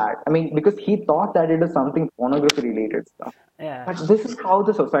felt bad. I mean, because he thought that it is something pornography related stuff. yeah, But this is how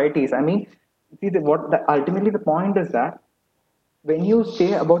the society is. I mean, see, ultimately the point is that when you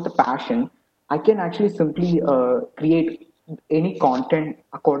say about the passion, I can actually simply create any content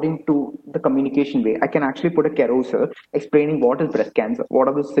according to the communication way. I can actually put a carousel explaining what is breast cancer, what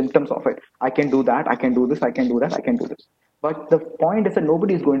are the symptoms of it. I can do that, I can do this, I can do that, I can do this. But the point is that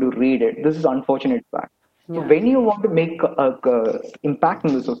nobody is going to read it. This is unfortunate fact. So yeah, when you want to make a impact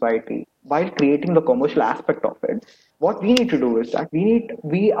in the society while creating the commercial aspect of it, what we need to do is that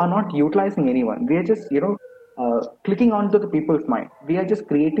we are not utilizing anyone. We are just clicking onto the people's mind. We are just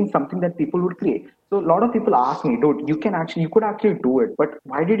creating something that people would create. So a lot of people ask me, dude, you could actually do it, but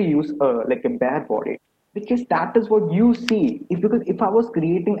why did you use like a bare body? Because that is what you see. Because if I was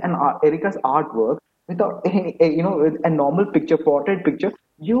creating Erica's artwork without with a normal picture, portrait picture,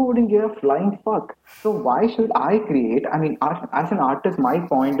 you wouldn't give a flying fuck. So why should I create? I mean, as an artist, my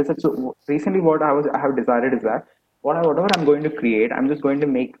point is that so recently what I have decided is that whatever I'm going to create, I'm just going to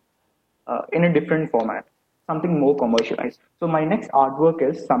make in a different format, something more commercialized. So my next artwork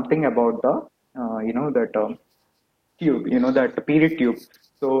is something about the that tube, that period tube.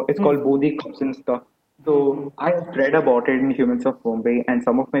 So it's called hmm, Bodhi cups and stuff. hmm, So I have read about it in Humans of Bombay, and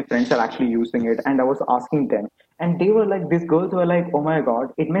some of my friends are actually using it. And I was asking them, and they were like, these girls were like, oh my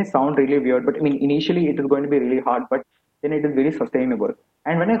god, it may sound really weird, but I mean, initially it is going to be really hard, but then it is very sustainable.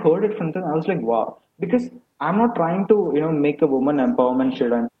 And when I heard it from them, I was like, wow, because I'm not trying to, make a woman empowerment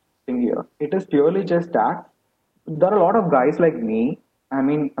shit and thing here. It is purely just that there are a lot of guys like me. I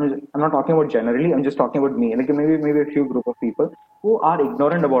mean, I'm not talking about generally. I'm just talking about me. Like maybe a few group of people who are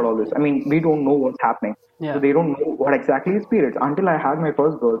ignorant about all this. I mean, we don't know what's happening, so yeah, they don't know what exactly is periods. Until I had my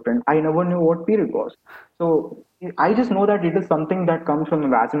first girlfriend, I never knew what period was. So I just know that it is something that comes from a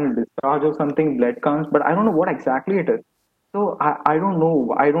vaginal discharge or something. Blood comes, but I don't know what exactly it is. So I don't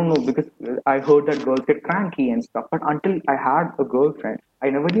know. I don't know because I heard that girls get cranky and stuff. But until I had a girlfriend, I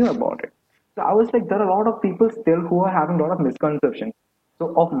never knew about it. So I was like, there are a lot of people still who are having a lot of misconceptions.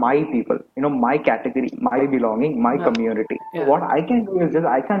 So of my people, my category, my belonging, my yeah, community. So yeah, what I can do is just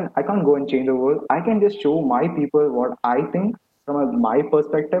I can't go and change the world. I can just show my people what I think from my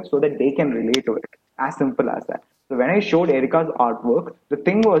perspective so that they can relate to it. As simple as that. So when I showed Erica's artwork, the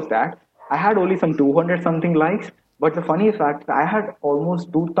thing was that I had only some 200 something likes, but the funny fact I had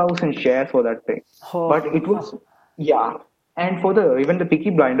almost 2000 shares for that thing. But it oh, was yeah. And for the even the Peaky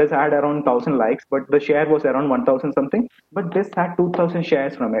Blinders had around 1,000 likes, but the share was around 1,000 something. But this had 2,000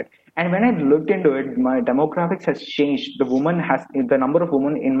 shares from it. And when I looked into it, my demographics has changed. The number of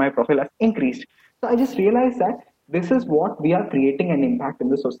women in my profile has increased. So I just realized that this is what we are creating an impact in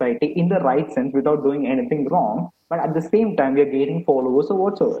the society in the right sense without doing anything wrong. But at the same time, we are gaining followers or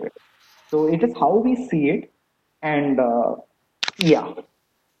whatsoever. So it is how we see it. And yeah.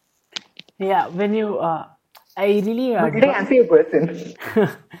 yeah. When you, I really But did I admire. answer your question?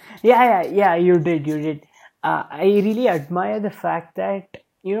 Yeah, yeah, yeah. You did, you did. I really admire the fact that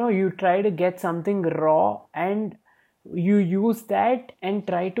you try to get something raw and you use that and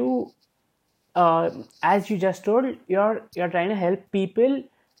try to, as you just told, you're trying to help people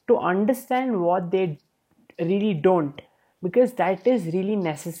to understand what they really don't, because that is really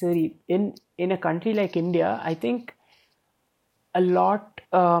necessary in a country like India. I think a lot,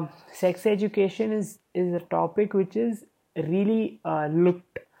 sex education is a topic which is really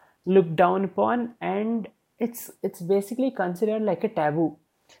looked down upon, and it's basically considered like a taboo.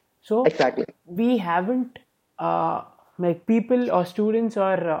 So Exactly. we haven't uh, like people or students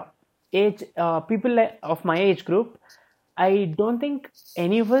or age people of my age group, I don't think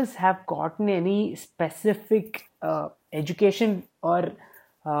any of us have gotten any specific education or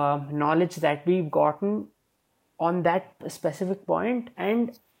knowledge that we've gotten on that specific point.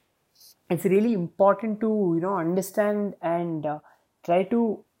 And it's really important to understand and try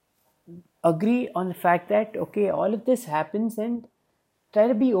to agree on the fact that okay, all of this happens, and try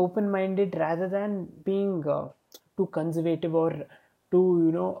to be open minded rather than being too conservative or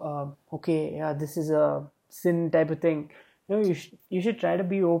too okay, yeah, this is a sin type of thing. You should try to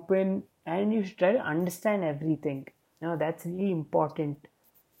be open, and you should try to understand everything. That's really important.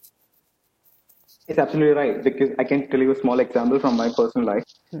 It's absolutely right because I can tell you a small example from my personal life.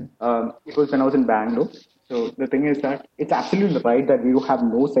 It was when I was in Bangalore. So the thing is that it's absolutely right that we have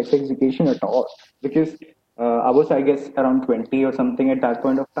no sex education at all because I was, I guess, around 20 or something at that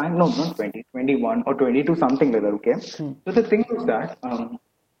point of time. No, not 20, 21 or 22, something like that. Okay. So the thing is that I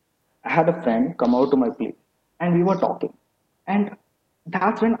had a friend come out to my place and we were talking. And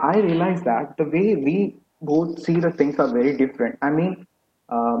that's when I realized that the way we both see the things are very different. I mean,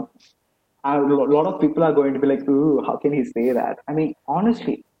 um, a lot of people are going to be like, "Ooh, how can he say that?" I mean,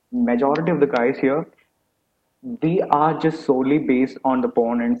 honestly, majority of the guys here, we are just solely based on the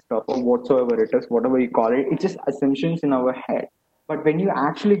porn and stuff or whatsoever it is, whatever you call it. It's just assumptions in our head. But when you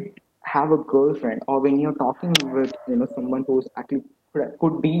actually have a girlfriend, or when you're talking with someone who's actually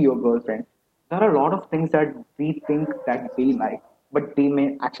could be your girlfriend, there are a lot of things that we think that they like, but they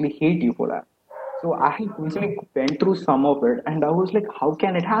may actually hate you for that. So I have personally went through some of it, and I was like, how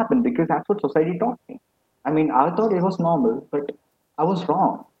can it happen? Because that's what society taught me. I mean, I thought it was normal, but I was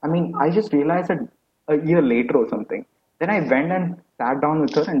wrong. I mean, I just realized that a year later or something. Then I went and sat down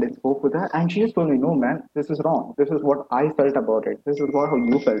with her and I spoke with her, and she just told me, "No, man, this is wrong. This is what I felt about it. This is what how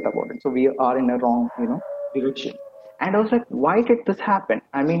you felt about it. So we are in a wrong, direction." And I was like, "Why did this happen?"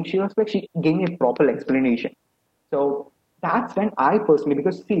 I mean, she was like, she gave me a proper explanation. So that's when I personally,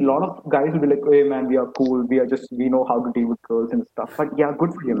 because see, a lot of guys will be like, "Hey man, we are cool. We know how to deal with girls and stuff." But yeah,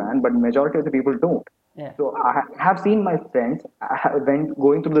 good for you, man. But majority of the people don't. Yeah. So have seen my friends went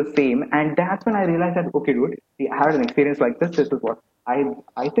going through the same, and that's when I realized that okay, dude, see, I had an experience like this. This is what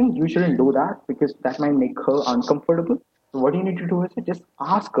I think you shouldn't do that because that might make her uncomfortable. So what you need to do is just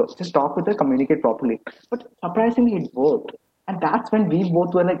ask her, just talk with her, communicate properly. But surprisingly, it worked. And that's when we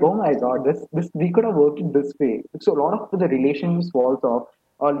both were like, oh my god, this we could have worked it this way. So a lot of the relationships falls off,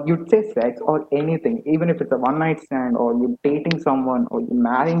 or you'd say sex or anything, even if it's a one night stand, or you're dating someone, or you're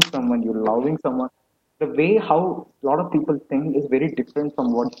marrying someone, you're loving someone. The way how a lot of people think is very different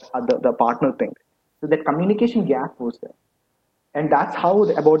from what the partner thinks. So that communication gap was there, and that's how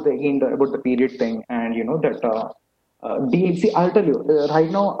about the again about the period thing, and that see, I'll tell you right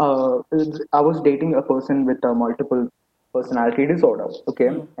now. I was dating a person with multiple personality disorder, okay,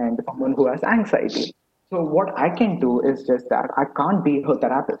 Hmm. and someone who has anxiety. So what I can do is just that I can't be her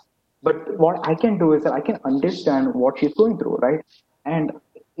therapist, but what I can do is that I can understand what she's going through, right? And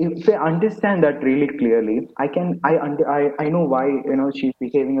if I understand that really clearly, I know why she's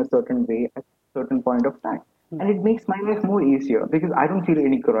behaving a certain way at a certain point of time, and it makes my life more easier because I don't feel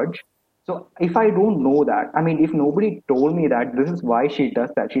any grudge. So if I don't know that, I mean, if nobody told me that this is why she does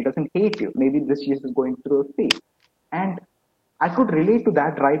that, she doesn't hate you. Maybe this she is going through a phase, and I could relate to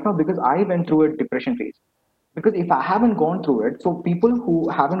that right now because I went through a depression phase. Because if I haven't gone through it, so people who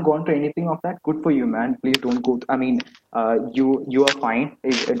haven't gone through anything of that, good for you, man. Please don't go. I mean, you are fine.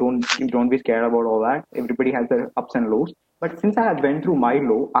 Don't be scared about all that. Everybody has their ups and lows. But since I had went through my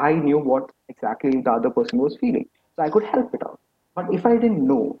low, I knew what exactly the other person was feeling, so I could help it out. But if I didn't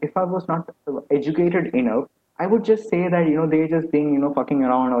know, if I was not educated enough, I would just say that they're just being fucking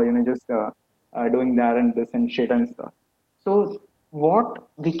around, or just doing that and this and shit and stuff. So what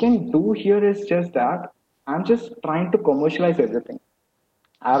we can do here is just that I'm just trying to commercialize everything.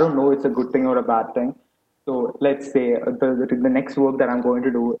 I don't know it's a good thing or a bad thing. So let's say the next work that I'm going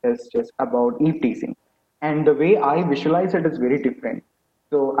to do is just about eve teasing. And the way I visualize it is very different.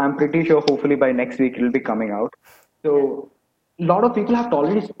 So I'm pretty sure hopefully by next week it'll be coming out. Yeah. So a lot of people have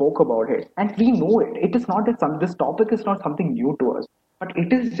already spoke about it and we know it. It is not that this topic is not something new to us. But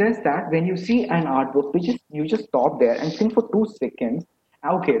it is just that when you see an artwork, you just stop there and think for 2 seconds.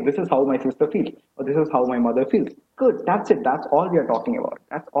 Okay, this is how my sister feels, or this is how my mother feels. Good, that's it. That's all we are talking about.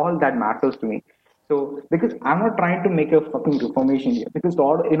 That's all that matters to me. So, because I'm not trying to make a fucking reformation here. Because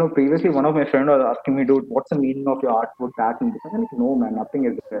all previously one of my friends was asking me, dude, what's the meaning of your artwork, that and this? I'm like, no, man, nothing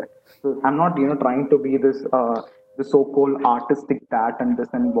is there. So I'm not, trying to be this, the so-called artistic that and this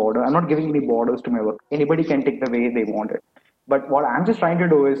and border. I'm not giving any borders to my work. Anybody can take the way they want it. But what I'm just trying to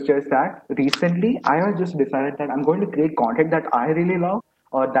do is just that recently I have just decided that I'm going to create content that I really love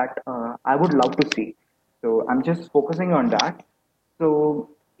or that I would love to see. So I'm just focusing on that. So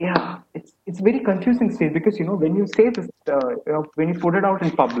yeah, it's very confusing state because when you say this, when you put it out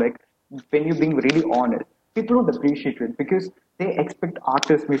in public, when you're being really honest, people don't appreciate it because they expect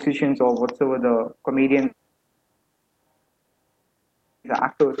artists, musicians, or whatsoever the comedians,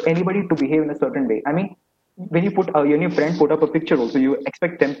 actors, anybody to behave in a certain way. I mean, when your friend put up a picture, also you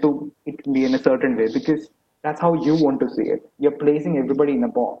expect them to it be in a certain way because that's how you want to see it. You're placing everybody in a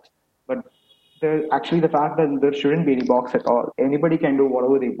box, but actually the fact that there shouldn't be any box at all. Anybody can do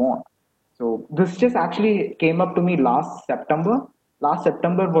whatever they want. So this just actually came up to me last September. Last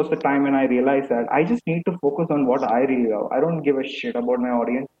September was the time when I realized that I just need to focus on what I really love. I don't give a shit about my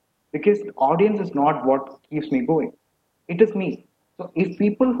audience because audience is not what keeps me going. It is me. So if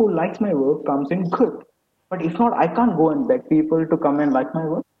people who likes my work comes in, good. But if not, I can't go and beg people to come and like my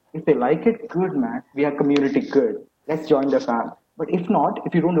work. If they like it, good man. We are community, good. Let's join the fam. But if not,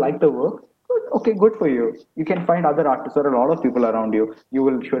 if you don't like the work, good. Okay, good for you. You can find other artists or a lot of people around you. You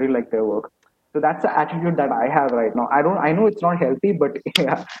will surely like their work. So that's the attitude that I have right now. I know it's not healthy, but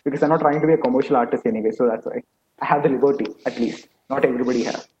yeah, because I'm not trying to be a commercial artist anyway. So that's why I have the liberty, at least. Not everybody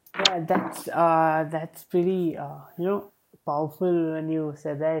has. Yeah, that's pretty powerful when you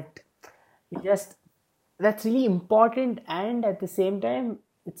said that. It just That's really important, and at the same time,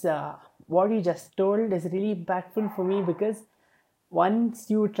 it's what you just told is really impactful for me because once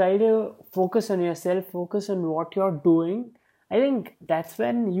you try to focus on yourself, focus on what you're doing, I think that's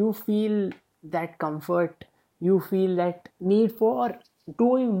when you feel that comfort, you feel that need for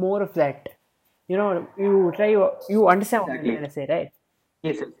doing more of that. You understand what I'm trying Exactly. to say, right?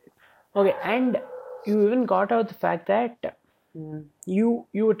 Yes, yes. Okay, and you even got out the fact that you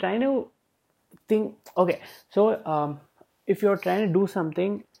were trying to think. Okay, so if you're trying to do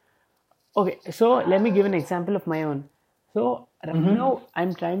something, okay, so let me give an example of my own. So right Mm-hmm. now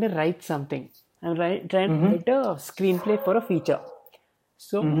I'm trying to write something. Trying to Mm-hmm. write a screenplay for a feature.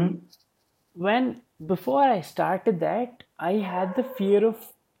 So Mm-hmm. when before I started that, I had the fear of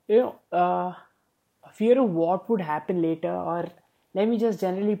you know fear of what would happen later, or let me just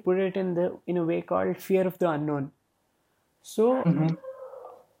generally put it in a way called fear of the unknown. So Mm-hmm.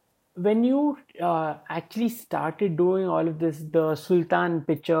 when you actually started doing all of this, the Sultan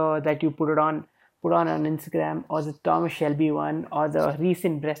picture that you put on Instagram, or the Thomas Shelby one, or the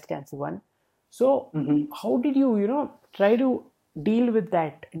recent breast cancer one, so Mm-hmm. how did you try to deal with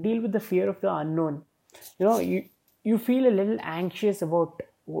the fear of the unknown? You feel a little anxious about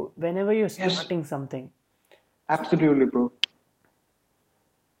whenever you're Yes, starting something. absolutely, bro.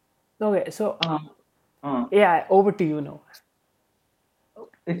 Okay, so Uh, uh, yeah, over to you now.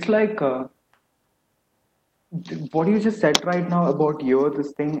 it's like what you just said right now about your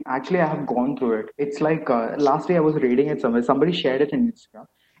this thing. Actually, I have gone through it. It's like last day I was reading it somewhere. Somebody shared it in Instagram.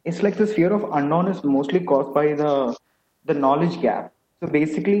 It's like this fear of unknown is mostly caused by the knowledge gap. So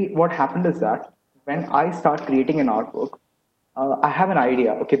basically, what happened is that when I start creating an artwork, I have an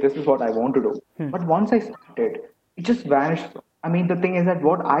idea. Okay, this is what I want to do. But once I started, it just vanished. I mean, the thing is that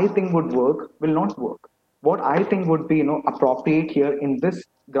what I think would work will not work. What I think would be, appropriate here in this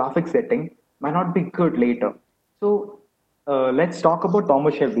graphic setting might not be good later. So let's talk about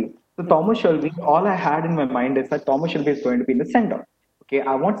Thomas Shelby. So Thomas Shelby, all I had in my mind is that Thomas Shelby is going to be in the center. Okay,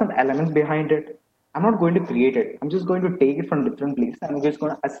 I want some elements behind it. I'm not going to create it. I'm just going to take it from different places and I'm just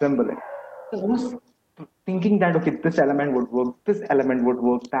going to assemble it. So I was thinking that okay, this element would work, this element would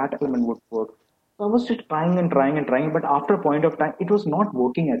work, that element would work. So I was just trying and trying and trying, but after a point of time, it was not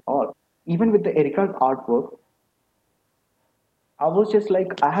working at all. Even with the Erica's artwork, I was just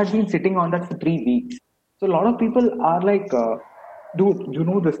like, I had been sitting on that for 3 weeks. So a lot of people are like, dude, you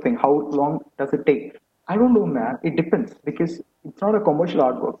know this thing. How long does it take? I don't know, man. It depends because it's not a commercial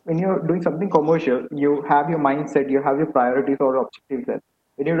artwork. When you're doing something commercial, you have your mindset, you have your priorities or objectives set.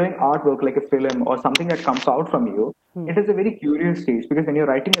 When you're doing artwork like a film or something that comes out from you, it is a very curious stage because when you're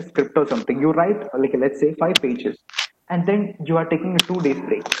writing a script or something, you write like let's say 5 pages and then you are taking a 2 days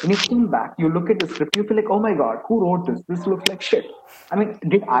break. When you come back, you look at the script, you feel like, oh my god, who wrote this? This looks like shit. I mean,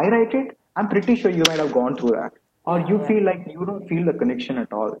 did I write it? I'm pretty sure you might have gone through that. Or Yeah, you yeah. feel like you don't feel the connection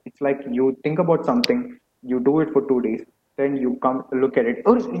at all. It's like you think about something, you do it for 2 days, then you come look at it.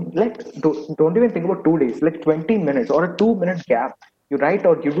 Or like don't even think about 2 days, like 20 minutes or a 2 minute gap. You write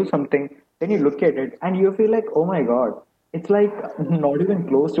or you do something, then you look at it and you feel like, oh my god, it's like not even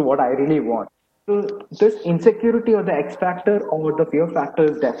close to what I really want. So this insecurity or the X factor or the fear factor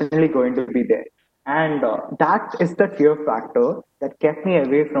is definitely going to be there. And that is the fear factor that kept me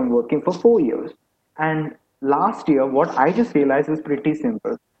away from working for 4 years. And last year, what I just realized is pretty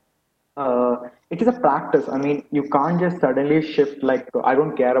simple. It is a practice. I mean, you can't just suddenly shift like I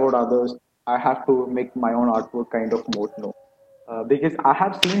don't care about others. I have to make my own artwork kind of mode. No, because I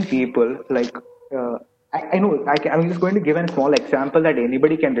have seen people like I know I'm just going to give a small example that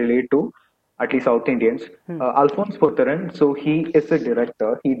anybody can relate to, at least South Indians. Alphonse Putharan, so he is a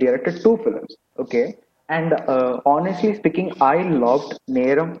director. He directed two films. Okay, and honestly speaking, I loved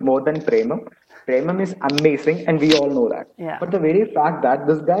Neram more than Premam. Premam is amazing, and we all know that. Yeah. But the very fact that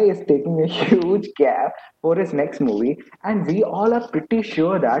this guy is taking a huge gap for his next movie, and we all are pretty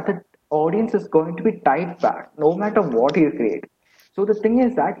sure that the audience is going to be tight back no matter what he creates. So the thing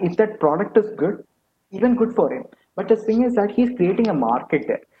is that if that product is good, even good for him. But the thing is that he's creating a market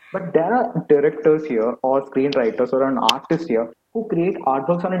there. But there are directors here or screenwriters or an artist here who create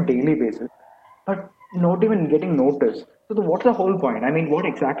artworks on a daily basis, but not even getting noticed. So what's the whole point? I mean, what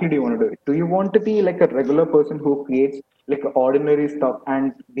exactly do you want to do? Do you want to be like a regular person who creates like ordinary stuff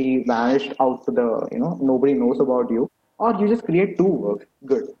and be vanished out to the, nobody knows about you, or you just create two works?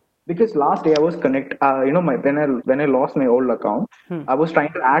 Good. Because last day I was my when I lost my old account, I was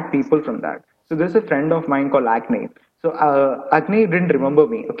trying to add people from that. So there's a friend of mine called Acne. So Acne didn't remember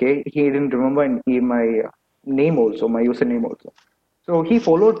me. Okay, he didn't remember my name also, my username also. So he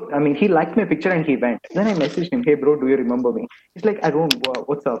followed, I mean, he liked my picture and he went. Then I messaged him, hey bro, do you remember me? He's like, I don't,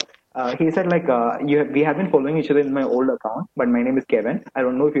 what's up? He said like, we have been following each other in my old account, but my name is Kevin. I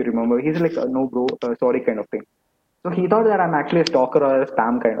don't know if you remember. He's like, no bro, sorry kind of thing. So he thought that I'm actually a stalker or a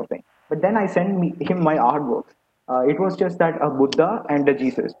spam kind of thing. But then I sent him my artwork. It was just that a Buddha and a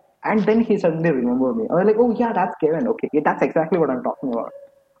Jesus. And then he suddenly remembered me. I was like, oh yeah, that's Kevin. Okay, yeah, that's exactly what I'm talking about.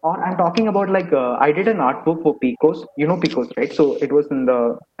 Or I'm talking about like I did an art book for Picos. You know Picos, right? So it was in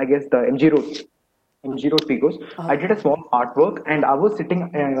the I guess the MG Road, MG Road Picos. I did a small artwork and I was sitting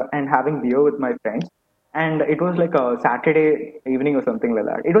and having beer with my friends. And it was like a Saturday evening or something like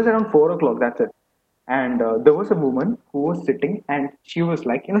that. It was around 4 o'clock. That's it. And there was a woman who was sitting and she was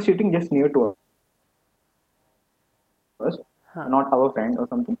like, sitting just near to us, not our friend or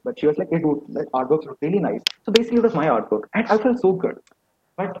something, but she was like, it would, that artworks look really nice. So basically, it was my artwork, and I felt so good.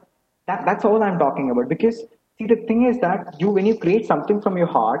 But that's all I'm talking about because see, the thing is that when you create something from your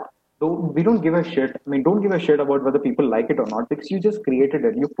heart, though we don't give a shit. I mean, don't give a shit about whether people like it or not because you just created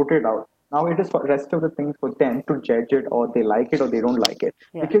it, you put it out. Now it is for rest of the things for them to judge it or they like it or they don't like it.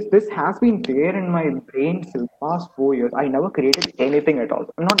 Yeah. Because this has been there in my brain since past 4 years. I never created anything at all.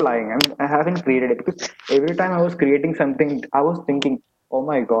 I'm not lying. I haven't created it because every time I was creating something, I was thinking, oh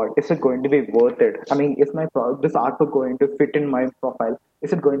my god, is it going to be worth it? I mean, is this artwork going to fit in my profile?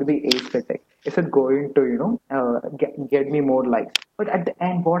 Is it going to be aesthetic? Is it going to get me more likes? But at the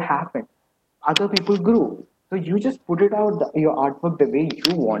end, what happened? Other people grew. So you just put it out your artwork the way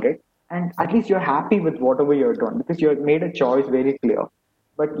you want it, and at least you're happy with whatever you're doing because you have made a choice very clear.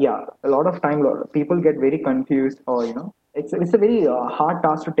 But yeah, a lot of time, people get very confused, or it's a very hard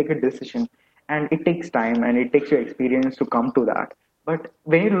task to take a decision, and it takes time and it takes your experience to come to that. But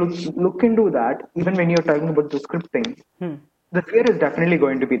when you look into that, even when you're talking about the scripting, the fear is definitely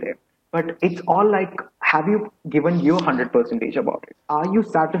going to be there. But it's all like, have you given your 100% about it? Are you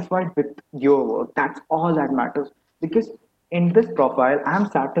satisfied with your work? That's all that matters. Because in this profile, I'm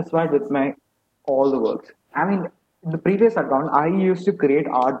satisfied with my all the works. I mean, the previous account, I used to create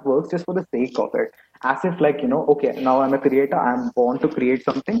artworks just for the sake of it. As if like, okay, now I'm a creator, I'm born to create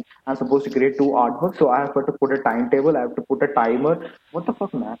something. I'm supposed to create two artworks, so I have to put a timetable, I have to put a timer. What the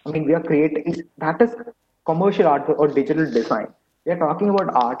fuck, man? I mean, we are creating, that is commercial art or digital design. We are talking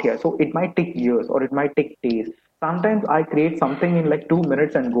about art here, so it might take years or it might take days. Sometimes I create something in like 2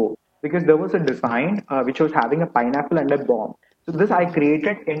 minutes and go because there was a design which was having a pineapple and a bomb. So this I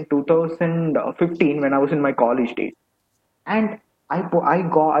created in 2015 when I was in my college days, and I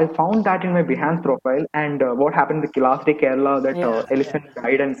found that in my Behance profile. And what happened the last day Kerala that elephant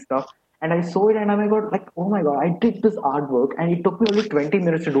died and stuff. And I saw it and I got like, oh my god, I did this artwork and it took me only 20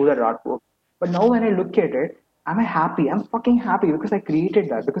 minutes to do that artwork. But now when I look at it, am I happy? I'm fucking happy because I created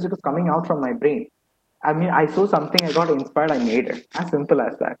that because it was coming out from my brain. I mean, I saw something, I got inspired, I made it. As simple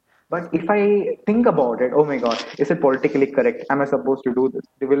as that. But if I think about it, oh my god, is it politically correct? Am I supposed to do this?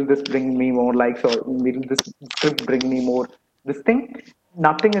 Will this bring me more likes or will this script bring me more this thing?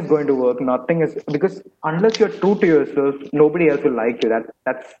 Nothing is going to work. Nothing is because unless you're true to yourself, nobody else will like you.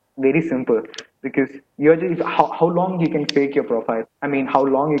 That's very simple. Because you're just how long you can fake your profile. I mean, how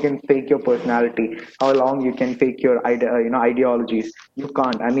long you can fake your personality. How long you can fake your ideologies. You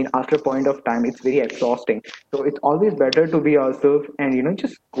can't. I mean, after a point of time, it's very exhausting. So it's always better to be yourself and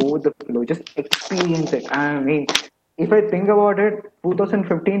just go with the flow. Just experience it. I mean, if I think about it,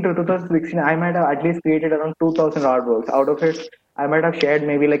 2015 to 2016, I might have at least created around 2000 artworks. Out of it, I might have shared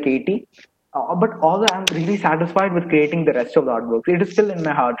maybe like 80. But although I'm really satisfied with creating the rest of the artworks, it is still in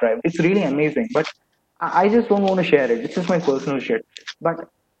my hard drive. It's really amazing, but I just don't want to share it. It's just my personal shit. But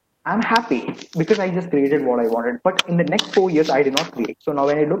I'm happy because I just created what I wanted. But in the next 4 years, I did not create. So now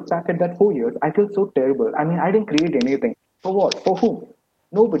when I look back at that 4 years, I feel so terrible. I mean, I didn't create anything. For what? For whom?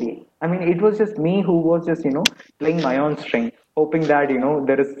 Nobody. I mean, it was just me who was just, playing my own string, hoping that,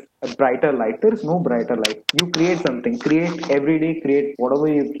 there is a brighter light. There is no brighter light. You create something, create every day, create whatever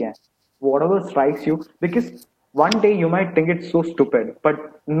you can, whatever strikes you, because one day you might think it's so stupid,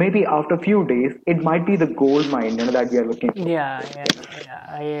 but maybe after a few days, it might be the gold mine, that we are looking for. Yeah.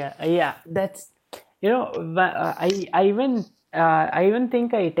 That's I even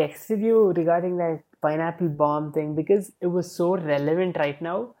think I texted you regarding that pineapple bomb thing because it was so relevant right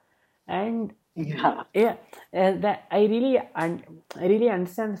now, and Yeah, yeah, that I really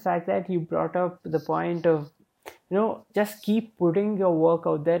understand the fact that you brought up the point of just keep putting your work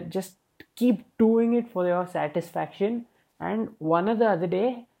out there, just keep doing it for your satisfaction, and one or the other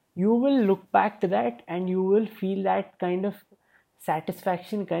day you will look back to that and you will feel that kind of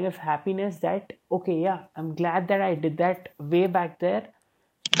satisfaction, kind of happiness that okay, yeah, I'm glad that I did that way back there.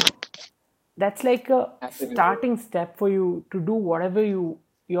 That's like a absolutely. starting step for you to do whatever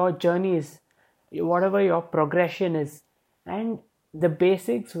your journey is, whatever your progression is. And the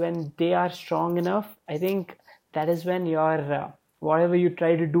basics, when they are strong enough, I think that is when your whatever you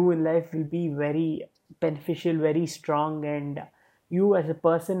try to do in life will be very beneficial, very strong, and you as a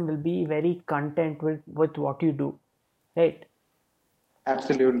person will be very content with what you do, right?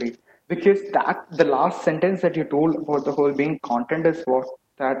 Absolutely. Because that the last sentence that you told about the whole being content is what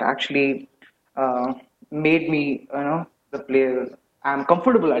that actually made me, the player. I'm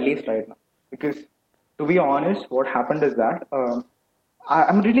comfortable at least right now. Because to be honest, what happened is that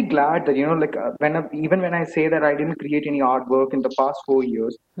I'm really glad that like even when I say that I didn't create any artwork in the past 4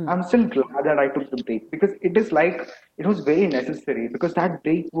 years, I'm still glad that I took the break because it is like it was very necessary because that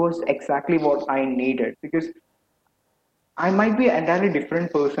break was exactly what I needed because I might be an entirely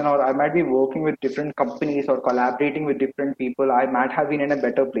different person, or I might be working with different companies or collaborating with different people. I might have been in a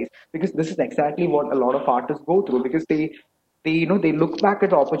better place because this is exactly what a lot of artists go through because they look back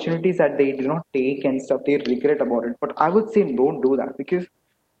at the opportunities that they did not take and stuff. They regret about it. But I would say don't do that because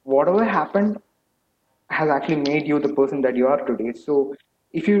whatever happened has actually made you the person that you are today. So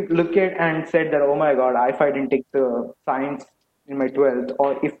if you look at and said that, oh my God, if I didn't take the science in my 12th,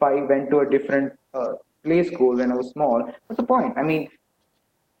 or if I went to a different play school when I was small, what's the point? I mean,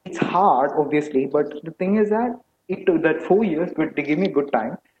 it's hard, obviously, but the thing is that it took that 4 years, but they gave me a good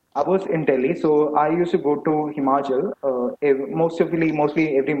time. I was in Delhi, so I used to go to Himachal,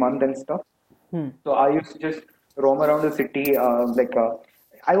 mostly every month and stuff. So I used to just roam around the city,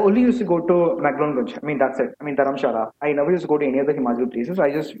 I only used to go to McDonald's. I mean, that's it. I mean, Dharamshala. I never used to go to any other Himachal places.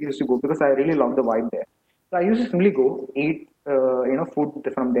 I just used to go because I really love the vibe there. So I used to simply go eat, food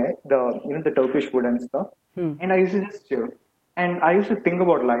from there, the Turkish food and stuff. And I used to just chill. And I used to think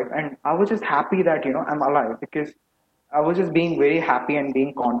about life, and I was just happy that I'm alive because I was just being very happy and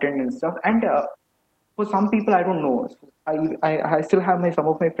being content and stuff. And for some people, I don't know. I still have some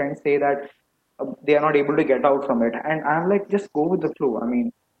of my friends say that they are not able to get out from it, and I'm like, just go with the flow. I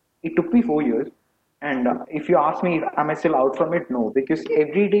mean, it took me 4 years, and if you ask me, am I still out from it? No, because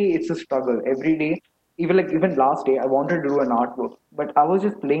every day it's a struggle. Every day, even last day, I wanted to do an artwork, but I was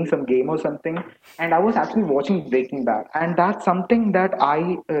just playing some game or something, and I was actually watching Breaking Bad, and that's something that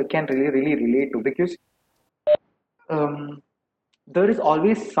I can really really relate to because um, there is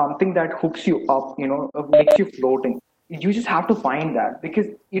always something that hooks you up, makes you floating. You just have to find that because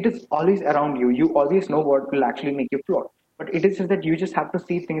it is always around you. You always know what will actually make you float. But it is just that you just have to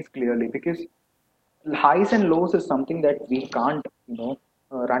see things clearly because highs and lows is something that we can't,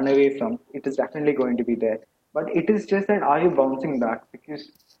 run away from. It is definitely going to be there. But it is just that are you bouncing back? Because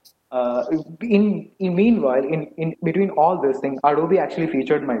in meanwhile, in between all this thing, Adobe actually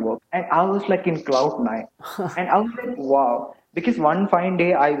featured my work, and I was like in cloud nine, and I was like, wow. Because one fine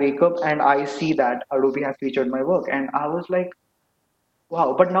day I wake up and I see that Adobe has featured my work, and I was like,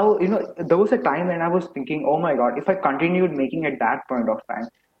 wow. But now, there was a time when I was thinking, oh my God, if I continued making at that point of time,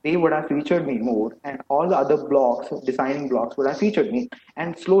 they would have featured me more, and all the other blogs, designing blogs, would have featured me.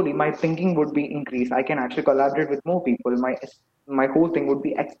 And slowly, my thinking would be increased. I can actually collaborate with more people. My whole thing would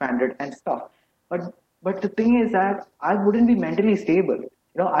be expanded and stuff. But the thing is that I wouldn't be mentally stable.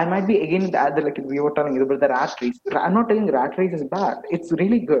 I might be again like we were telling you about the rat race. I'm not telling rat race is bad. It's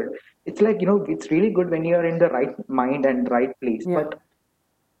really good. It's like it's really good when you're in the right mind and right place. Yeah. But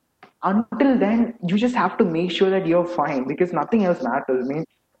Until then, you just have to make sure that you're fine because nothing else matters. I mean,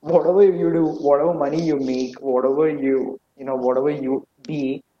 whatever you do, whatever money you make, whatever whatever you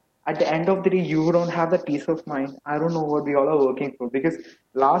be, at the end of the day, you don't have that peace of mind. I don't know what we all are working for because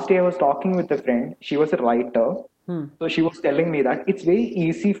last day I was talking with a friend. She was a writer. Hmm. So she was telling me that it's very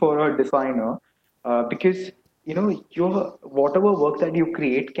easy for a designer because your whatever work that you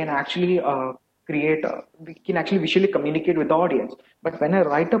create can actually create can actually visually communicate with the audience. But when a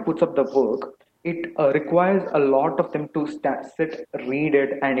writer puts up the work, it requires a lot of them to sit, read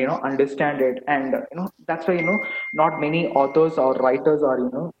it, and understand it. And that's why not many authors or writers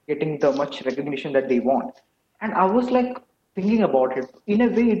are getting the much recognition that they want. And I was like thinking about it. In a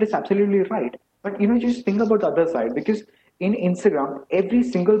way, it is absolutely right. But just think about the other side because in Instagram, every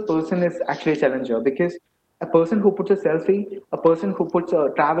single person is actually a challenger because a person who puts a selfie, a person who puts a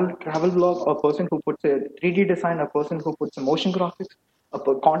travel vlog, a person who puts a 3D design, a person who puts a motion graphics,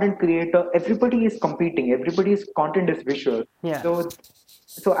 content creator, everybody is competing. Everybody's content is visual. Yeah.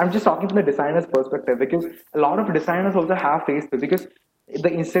 So I'm just talking from the designer's perspective because a lot of designers also have Facebook because the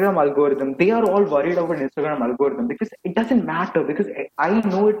Instagram algorithm, they are all worried about Instagram algorithm because it doesn't matter because I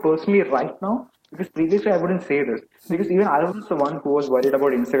know it personally right now because previously I wouldn't say this because even I was the one who was worried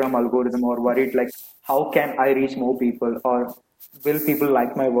about Instagram algorithm or worried like how can I reach more people or will people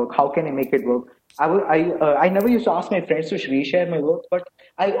like my work? How can I make it work? I never used to ask my friends to reshare my work, but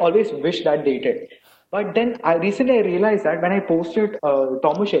I always wish that they did. But then I realized that when I posted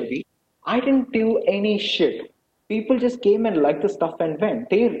Thomas Shelby, I didn't do any shit. People just came and liked the stuff and went.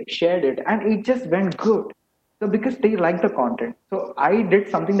 They shared it and it just went good. So because they like the content. So I did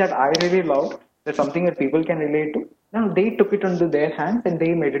something that I really loved, that's something that people can relate to. Now they took it into their hands and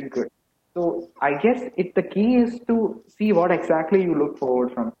they made it good. So I guess the key is to see what exactly you look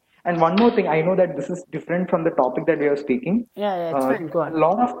forward from. And one more thing, I know that this is different from the topic that we are speaking. Yeah, yeah, it's fine. Go A on.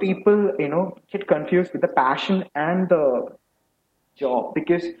 lot of people, get confused with the passion and the job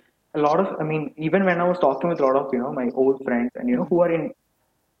because a lot of, I mean, even when I was talking with a lot of, my old friends and, who are in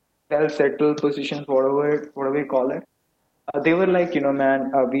well settled positions, whatever you call it, they were like,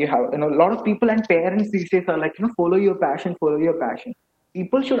 man, we have, a lot of people and parents these days are like, follow your passion, follow your passion.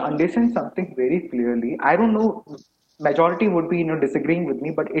 People should understand something very clearly. I don't know, majority would be, disagreeing with me,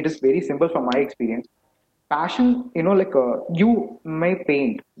 but it is very simple from my experience. Passion, like you may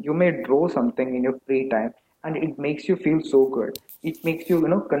paint, you may draw something in your free time, and it makes you feel so good. It makes you,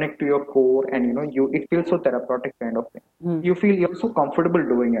 connect to your core, and it feels so therapeutic kind of thing. Hmm. You feel you're so comfortable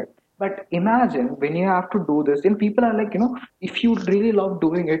doing it. But imagine when you have to do this, and people are like, if you really love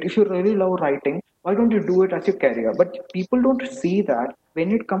doing it, if you really love writing, why don't you do it as your career? But people don't see that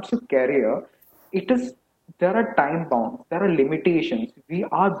when it comes to career, it is there are time bounds, there are limitations. We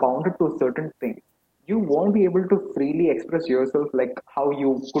are bounded to a certain thing. You won't be able to freely express yourself like how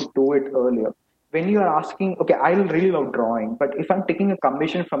you could do it earlier. When you are asking, okay, I really love drawing, but if I'm taking a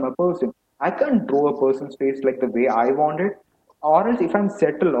commission from a person, I can't draw a person's face like the way I want it. Or else if I'm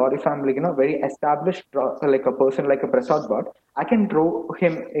settled or if I'm like, very established, like a person like a Prasad Bhatt, I can draw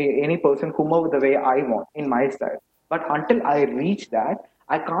him, any person, whomever the way I want in my style. But until I reach that,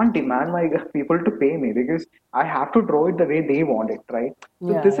 I can't demand my people to pay me because I have to draw it the way they want it, right?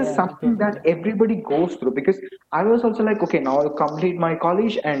 So Yeah, this is yeah, I something get that it. everybody goes through because I was also like, okay, now I'll complete my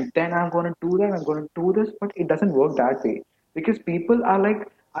college and then I'm going to do that, I'm going to do this, but it doesn't work that way because people are like,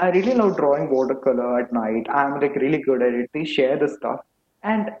 I really love drawing watercolor at night. I'm like really good at it. They share the stuff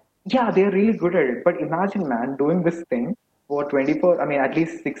and yeah, they're really good at it. But imagine, man, doing this thing for 24, I mean, at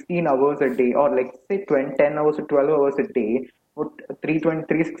least 16 hours a day or like say 20, 10 hours or 12 hours a day for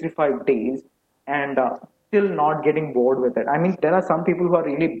 365 days and still not getting bored with it. I mean, there are some people who are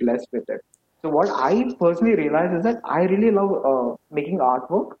really blessed with it. So what I personally realize is that I really love making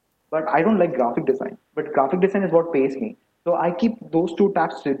artwork, but I don't like graphic design. But graphic design is what pays me. So I keep those two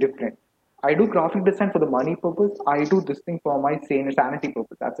tabs different. I do graphic design for the money purpose. I do this thing for my sanity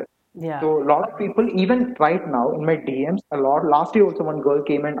purpose. That's it. Yeah. So a lot of people, even right now in my DMs, a lot. Last year also, one girl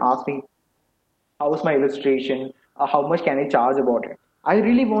came and asked me, how's my illustration? How much can I charge about it? I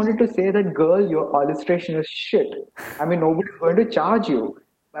really wanted to say that, girl, your illustration is shit. I mean, nobody's going to charge you.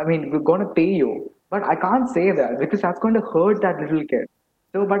 I mean, we're going to pay you. But I can't say that because that's going to hurt that little kid.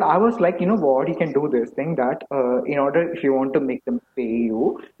 So, but I was like, you know what, you can do this thing that in order, if you want to make them pay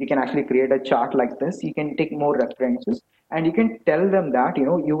you, you can actually create a chart like this. You can take more references and you can tell them that,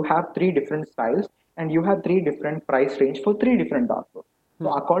 you have three different styles and you have three different price range for three different artworks. So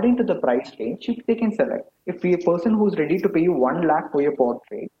Hmm. according to the price range, they can select. If a person who's ready to pay you 1 lakh for your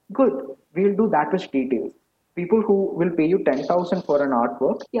portrait, good, we'll do that much details. People who will pay you 10,000 for an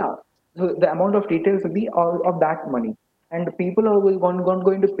artwork, yeah. So the amount of details will be all of that money. and the people are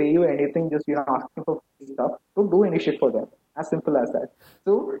going to pay you anything, just asking for free stuff. Don't do any shit for them. As simple as that.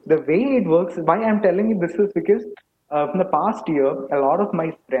 So the way it works, why I'm telling you this is because in the past year, a lot of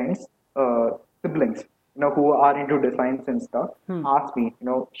my friends, siblings, who are into designs and stuff, asked me,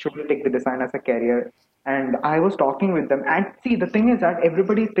 should we take the design as a career? And I was talking with them. And see, the thing is that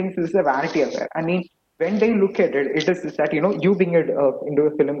everybody thinks this is a vanity affair. I mean, when they look at it, it is that, you being into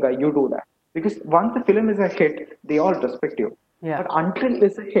a film guy, you do that. Because once the film is a hit, they all respect you. Yeah. But until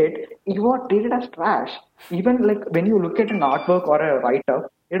it's a hit, you are treated as trash. Even like when you look at an artwork or a write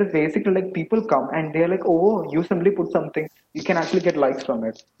up, it is basically like people come and they're like, oh, you simply put something, you can actually get likes from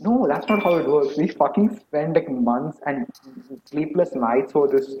it. No, that's not how it works. We fucking spend like months and sleepless nights for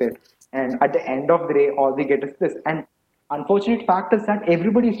this shit. And at the end of the day, all we get is this. And unfortunate fact is that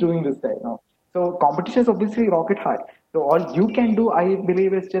everybody is doing this right now. So competition is obviously rocket high. So all you can do, I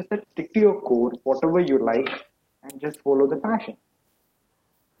believe, is just that stick to your core, whatever you like, and just follow the passion.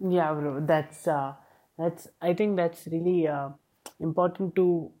 Yeah, bro. That's. I think that's really important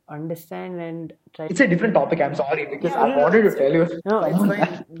to understand and try. It's a different topic. I'm sorry because Yeah, I no, no, wanted to it's tell you no, it's someone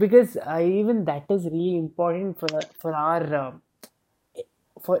fine because even that is really important for our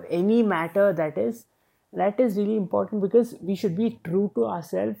for any matter that is really important because we should be true to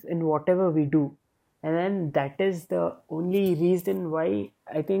ourselves in whatever we do, and then that is the only reason why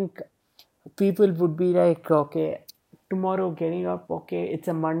I think people would be like, okay, tomorrow getting up, okay, it's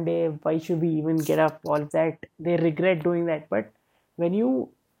a Monday, why should we even get up? All of that, they regret doing that. But when you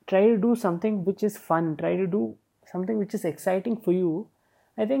try to do something which is fun, try to do something which is exciting for you,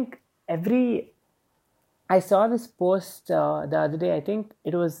 I think every I saw this post the other day. I think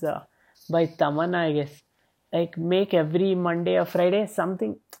it was by Tamanna, I guess. Like, make every Monday or Friday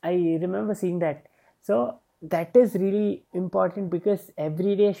something. I remember seeing that. So that is really important because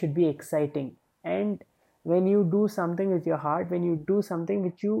every day should be exciting. And when you do something with your heart, when you do something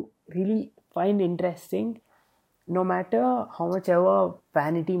which you really find interesting, no matter how much ever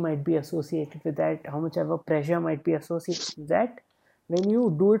vanity might be associated with that, how much ever pressure might be associated with that, when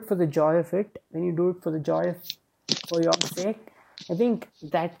you do it for the joy of it, when you do it for the joy of for your sake, I think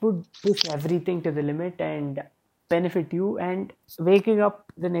that would push everything to the limit and benefit you. And waking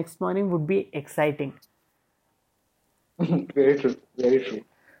up the next morning would be exciting. very true, very true.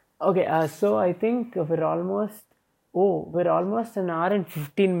 Okay, so I think we're almost an hour and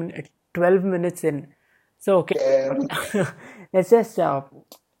 12 minutes in. So, okay, Yeah. let's just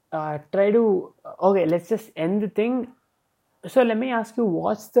try to, okay, let's just end the thing. So let me ask you,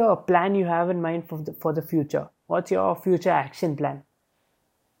 what's the plan you have in mind for the future? What's your future action plan?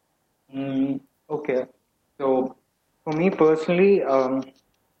 Okay. So for me personally,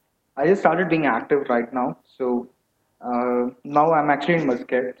 I just started being active right now. So now I'm actually in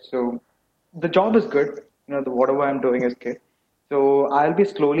Muscat. So the job is good. Whatever I'm doing is good. So I'll be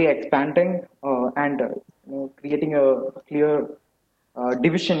slowly expanding and creating a clear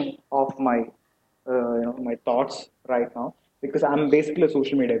division of my thoughts right now because I'm basically a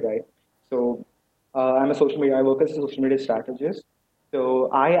social media guy. So I work as a social media strategist. So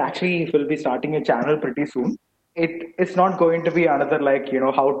I actually will be starting a channel pretty soon. It's not going to be another like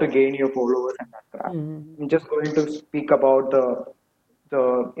how to gain your followers and that crap. I'm just going to speak about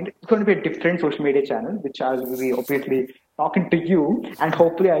it's going to be a different social media channel which I'll be obviously talking to you, and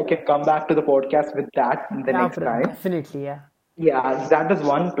hopefully I can come back to the podcast with that the Yeah, next time. definitely, yeah. Yeah, that is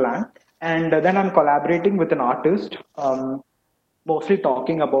one plan. And then I'm collaborating with an artist, mostly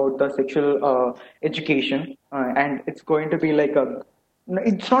talking about the sexual education. And it's going to be like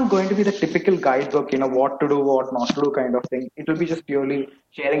it's not going to be the typical guidebook, what to do, what not to do kind of thing. It will be just purely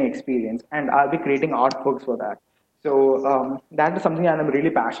sharing experience. And I'll be creating artworks for that. So that is something that I'm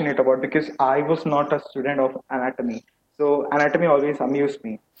really passionate about because I was not a student of anatomy. So anatomy always amused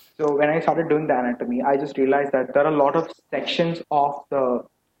me. So when I started doing the anatomy, I just realized that there are a lot of sections of the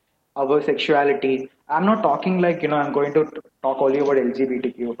our sexuality. I'm not talking like I'm going to talk only about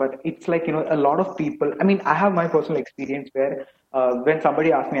LGBTQ, but it's like a lot of people. I mean, I have my personal experience where when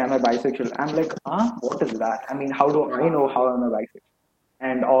somebody asks me, "Am I bisexual?" I'm like, what is that? I mean, how do I know how I'm a bisexual?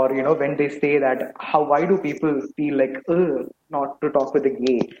 And or when they say that why do people feel like not to talk with a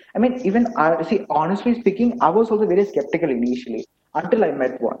gay? I mean, even I see, honestly speaking, I was also very skeptical initially until I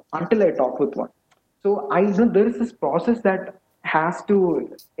met one, until I talked with one. So I know there is this process that has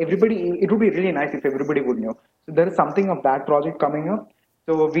to everybody. It would be really nice if everybody would know. So there is something of that project coming up.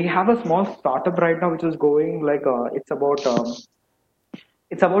 So we have a small startup right now which is going like it's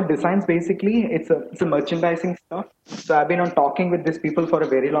about designs basically. It's a merchandising stuff. So I've been on talking with these people for a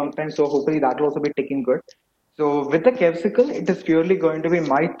very long time. So hopefully that will also be taking good. So with the Kevsicle, it is purely going to be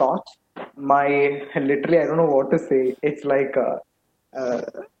my thoughts my literally, I don't know what to say. It's like uh,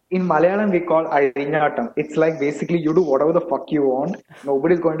 in Malayalam we call Arinyatam. It's like basically you do whatever the fuck you want.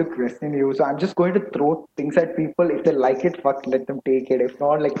 Nobody's going to question you. So I'm just going to throw things at people. If they like it, fuck, let them take it. If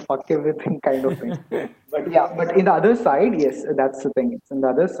not, like fuck everything kind of thing. But yeah, but in the other side, yes, that's the thing. It's in the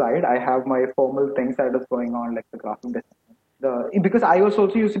other side, I have my formal things that is going on, like the graphic design. Because I was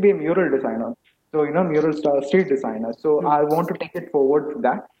also used to be a mural designer, so mural street designer. So I want to take it forward to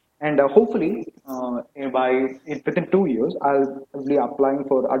that, and hopefully within 2 years I'll be applying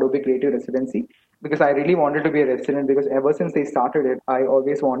for Adobe Creative Residency because I really wanted to be a resident because ever since they started it, I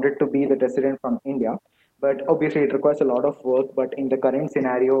always wanted to be the resident from India. But obviously, it requires a lot of work. But in the current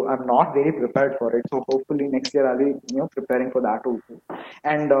scenario, I'm not very prepared for it. So hopefully next year I'll be preparing for that also.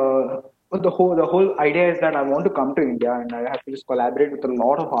 And the whole idea is that I want to come to India and I have to just collaborate with a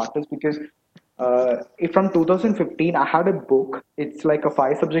lot of artists because from 2015 I had a book. It's like a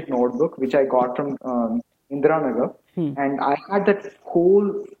 5 subject notebook which I got from Indiranagar, and I had that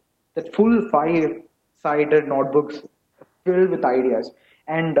full 5 sided notebooks filled with ideas.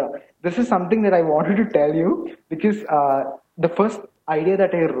 And this is something that I wanted to tell you because the first idea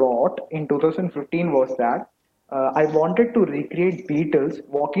that I wrote in 2015 was that I wanted to recreate Beatles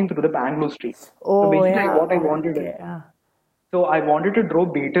walking through the Bangalore streets. So Oh basically, yeah, what I wanted is, yeah, so I wanted to draw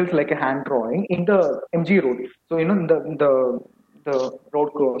Beatles like a hand drawing in the MG road. So the road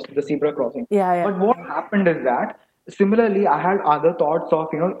cross, the zebra crossing. yeah, yeah. But what happened is that similarly, I had other thoughts of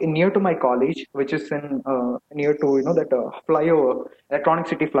near to my college, which is in near to that flyover, Electronic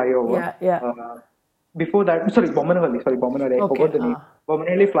City flyover. Yeah, yeah. Before that, sorry, Bomanhalli, I Okay. forgot the name.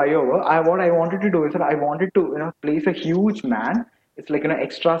 Bomanhalli flyover. What I wanted to do is that I wanted to place a huge man. It's like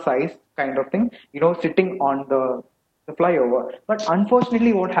extra size kind of thing. Sitting on the flyover. But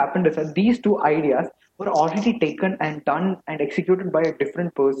unfortunately, what happened is that these two ideas were already taken and done and executed by a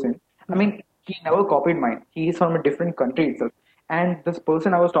different person. I mean, he never copied mine. He is from a different country itself. And this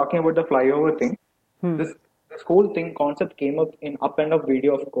person I was talking about the flyover thing, Hmm. this whole thing concept came up in up and up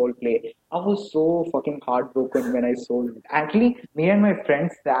video of Coldplay. I was so fucking heartbroken when I saw it. Actually, me and my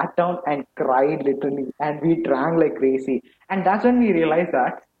friends sat down and cried literally, and we drank like crazy. And that's when we realized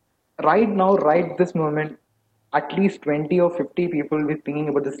that right now, right this moment, at least 20 or 50 people will be thinking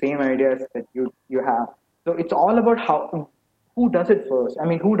about the same ideas that you have. So it's all about how who does it first. I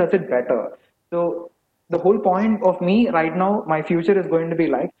mean, who does it better. So the whole point of me right now, my future is going to be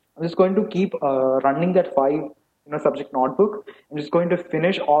like I'm just going to keep running that 5 subject notebook. I'm just going to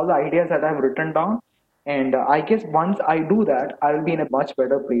finish all the ideas that I've written down, and I guess once I do that, I'll be in a much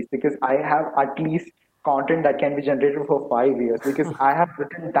better place because I have at least content that can be generated for 5 years because I have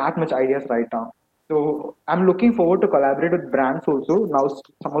written that much ideas right now. So I'm looking forward to collaborate with brands also. Now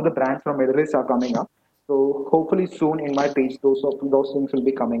some of the brands from Middle East are coming up. So hopefully soon in my page those things will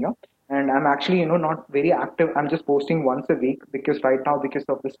be coming up. And I'm actually not very active. I'm just posting once a week because right now because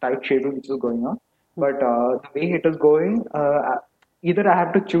of this tight schedule which is going on. But the way it is going, either I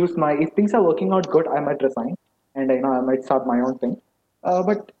have to choose my if things are working out good, I might resign and I might start my own thing.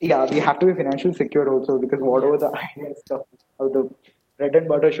 But yeah, we have to be financially secure also because whatever the idea stuff of the bread and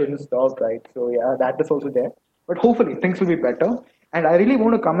butter shouldn't stop, right? So yeah, that is also there. But hopefully things will be better. And I really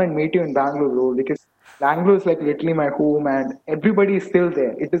want to come and meet you in Bangalore, bro, because Bangalore is like literally my home, and everybody is still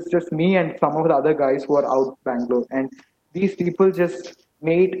there. It is just me and some of the other guys who are out Bangalore, and these people just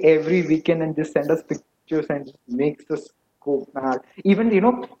meet every weekend and just send us pictures and just makes us go mad.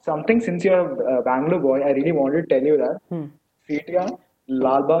 Even something since you're a Bangalore boy, I really wanted to tell you that Hmm. CTR,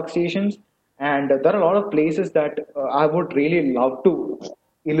 Lal Bagh stations, and there are a lot of places that I would really love to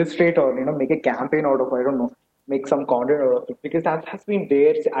illustrate or make a campaign out of. I don't know, make some content out of it because that has been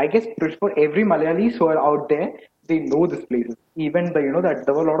there. I guess for every Malayalis who are out there, they know this places. Even that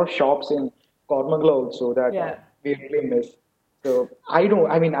there were a lot of shops in Kormangala also that Yeah. we really miss. So I don't.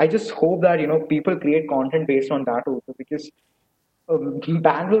 I mean, I just hope that people create content based on that also because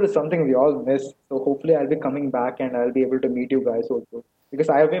Bangalore is something we all miss. So hopefully I'll be coming back and I'll be able to meet you guys also. Because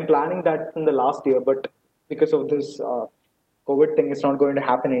I have been planning that in the last year, but because of this COVID thing, it's not going to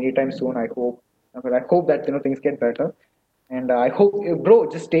happen anytime soon. I hope, but I hope that things get better. And I hope, bro,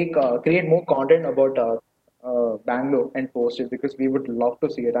 just create more content about Bangalore and post it because we would love to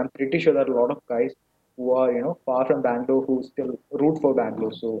see it. I'm pretty sure that a lot of guys who are far from Bangalore who still root for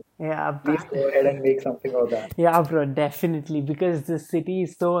Bangalore. So Yeah, please go ahead and make something of that. yeah, bro, definitely. Because the city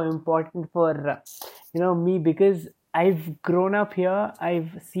is so important for, me because I've grown up here.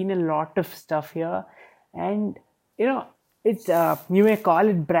 I've seen a lot of stuff here. And, you know, it's, you may call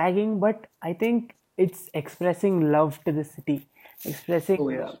it bragging, but I think it's expressing love to the city, Oh expressing,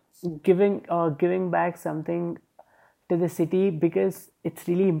 yeah. giving back something to the city because it's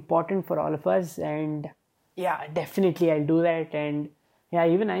really important for all of us. And yeah, definitely I'll do that. And yeah,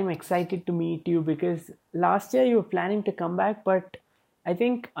 even I'm excited to meet you because last year you were planning to come back, but I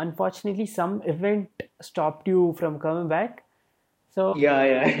think unfortunately some event stopped you from coming back. So Yeah,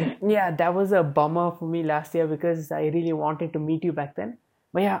 yeah. yeah, that was a bummer for me last year because I really wanted to meet you back then.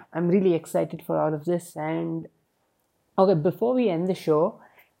 But yeah, I'm really excited for all of this. And okay, before we end the show,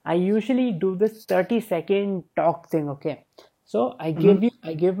 I usually do this 30-second talk thing, okay? So Mhm.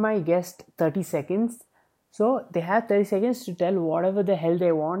 I give my guest 30 seconds. So they have 30 seconds to tell whatever the hell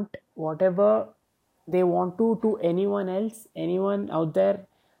they want, whatever they want to anyone else, anyone out there.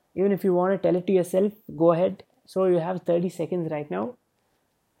 Even if you want to tell it to yourself, go ahead. So you have 30 seconds right now.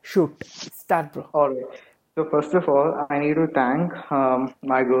 Shoot. Start, bro. All right. So first of all, I need to thank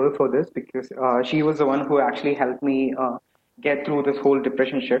my girl for this because she was the one who actually helped me get through this whole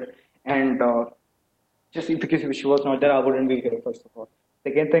depression shit. And just because if she was not there, I wouldn't be here. First of all.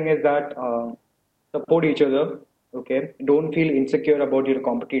 Second thing is that support each other. Okay, don't feel insecure about your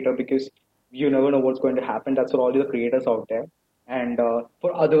competitor because you never know what's going to happen. That's for all the creators out there. And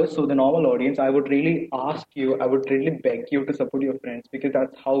for others, so the normal audience, I would really ask you, I would really beg you to support your friends because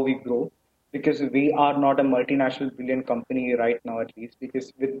that's how we grow. Because we are not a multinational billion company right now, at least.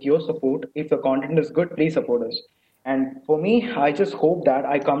 Because with your support, if the content is good, please support us. And for me, I just hope that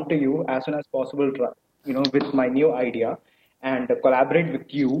I come to you as soon as possible, with my new idea and collaborate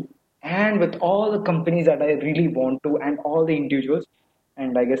with you and with all the companies that I really want to and all the individuals.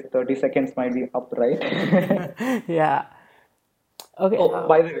 And I guess 30 seconds might be up, right? Yeah. Okay. Oh,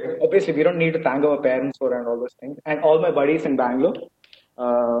 by the way, obviously, we don't need to thank our parents for and all those things. And all my buddies in Bangalore.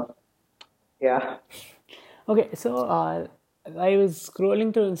 Uh, yeah. Okay, so I was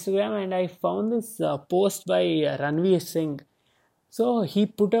scrolling through Instagram and I found this post by Ranveer Singh. So he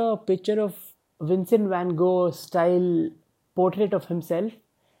put a picture of Vincent van Gogh style portrait of himself,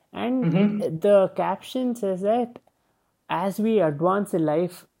 and Mm-hmm. the caption says that as we advance in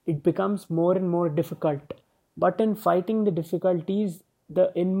life, it becomes more and more difficult. But in fighting the difficulties,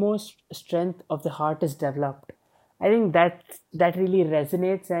 the inmost strength of the heart is developed. I think that really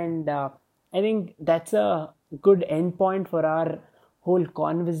resonates, and I think that's a good end point for our whole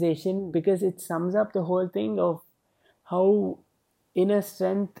conversation because it sums up the whole thing of how inner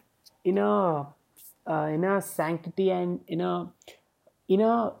strength, inner inner sanctity, and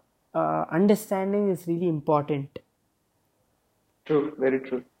inner understanding is really important. True. Very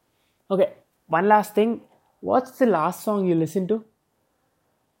true. Okay, one last thing. What's the last song you listened to?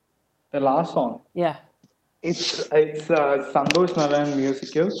 The last song. Yeah. It's Santosh Narayan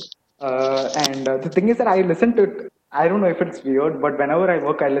musical, and the thing is that I listen to it. I don't know if it's weird, but whenever I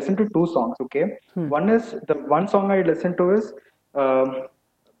work, I listen to two songs. Okay, one is the one song I listen to is, um,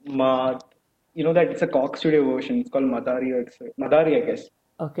 Ma, that it's a Cox Studio version. It's called Madari. It's Madari, I guess.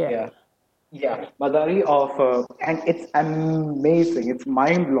 Okay. Yeah, yeah, Madari and it's amazing. It's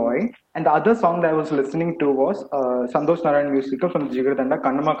mind blowing. And the other song that I was listening to was Santosh Narayan musical from Jigardanda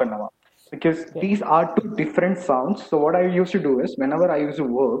Kannama Kannama. Because Okay. these are two different sounds. So what I used to do is whenever I used to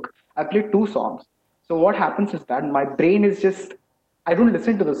work, I play two songs. So what happens is that my brain is just I don't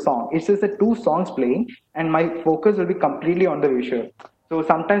listen to the song. It's just the two songs playing, and my focus will be completely on the visual. So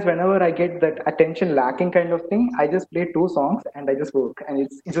sometimes whenever I get that attention lacking kind of thing, I just play two songs and I just work, and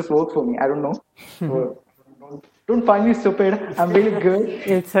it just works for me. I don't know. So don't find me stupid. I'm really good.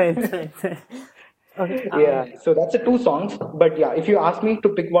 It's okay. Yeah. So that's the two songs. But yeah, if you ask me to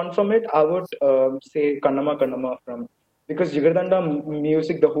pick one from it, I would say Kannama Kannama from because Jigardanda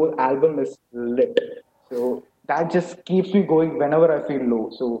music, the whole album is lit. So that just keeps me going whenever I feel low.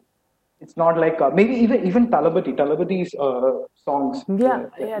 So it's not like maybe even Talabadi's songs, Yeah,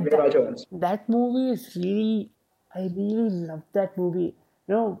 like yeah. Ilayaraja ones. That movie is really. I really love that movie.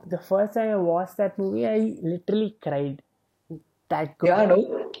 You know, the first time I watched that movie, I literally cried. That good. Yeah,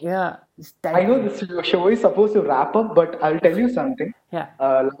 no. Yeah, it's I that know good. this show is supposed to wrap up, but I'll tell you something. Yeah.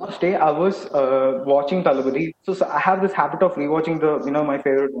 Last day I was watching Talabadi, so I have this habit of rewatching my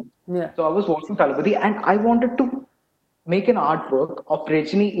favorite ones. Yeah. So I was watching Talabadi, and I wanted to make an artwork of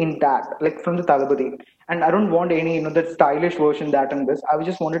Rajini in that, like from the Talabadi. And I don't want any, that stylish version that and this. I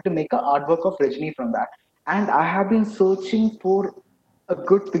just wanted to make an artwork of Rajini from that. And I have been searching for a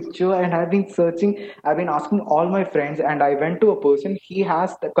good picture and I've been asking all my friends and I went to a person, he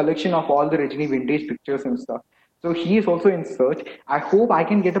has the collection of all the Rajini vintage pictures and stuff. So he is also in search. I hope I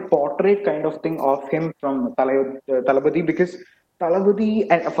can get a portrait kind of thing of him from Talabadi because Talabadi,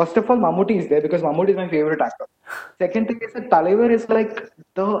 and first of all, Mammootty is there because Mammootty is my favorite actor. Second thing is that Talaivar is like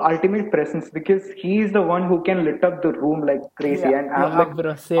the ultimate presence because he is the one who can lit up the room like crazy, Yeah. and I'm Yeah, like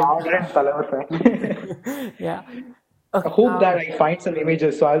bro. Same. ardent Talaivar fan. Yeah. I Okay. hope that I find some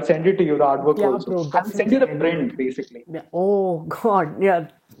images, so I'll send it to you, the artwork Yeah, also. bro, I'll send you definitely. the I need it. print, basically. Yeah. Oh God. Yeah.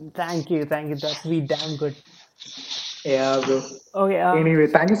 Thank you. Thank you. That'll be damn good. Yeah, bro. Okay. Anyway,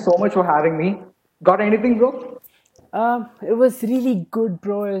 thank you so much for having me. Got anything, bro? It was really good,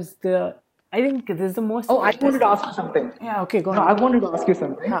 bro. Is the I think this is the most Oh, I wanted to interesting. ask you something. Yeah. Okay. Go No, on. I wanted to ask you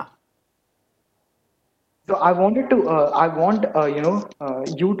something. Huh. So I want,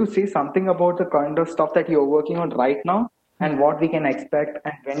 you to say something about the kind of stuff that you're working on right now and what we can expect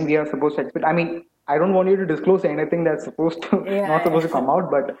and when we are supposed to expect. I mean, I don't want you to disclose anything that's supposed to, not Yeah. supposed to come out,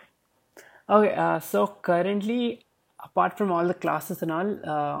 but Okay, so currently, apart from all the classes and all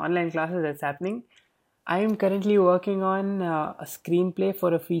online classes that's happening, I am currently working on a screenplay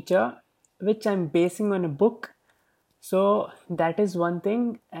for a feature which I'm basing on a book. So that is one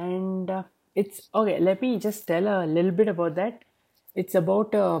thing, and it's okay. Let me just tell a little bit about that. It's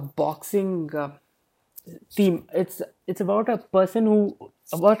about a boxing theme. It's about a person who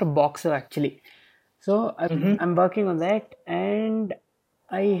about a boxer actually. So I'm working on that, and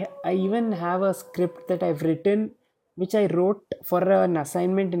I even have a script that I've written, which I wrote for an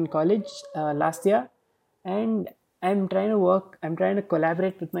assignment in college last year, and I'm trying to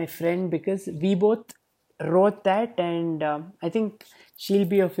collaborate with my friend because we both wrote that, and I think she'll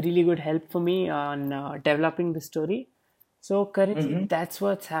be of really good help for me on developing the story. So currently, that's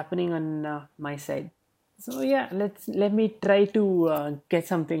what's happening on my side. So yeah, let me try to get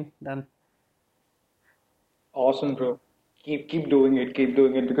something done. awesome, bro. Keep doing it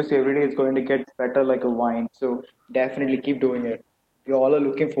because every day it's going to get better like a wine. So definitely keep doing it. We all are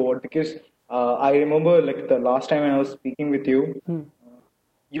looking forward because I remember like the last time when I was speaking with you,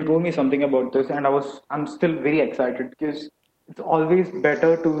 you told me something about this, and I'm still very excited because it's always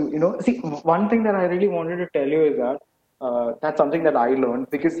better to see. One thing that I really wanted to tell you is that that's something that I learned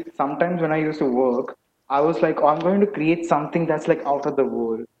because sometimes when I used to work, I was like, oh, I'm going to create something that's like out of the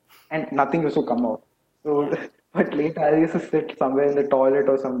world, and nothing used to come out. So, but later I used to sit somewhere in the toilet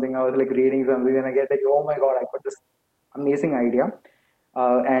or something. I was like reading something, and I get like, oh my god, I got this amazing idea,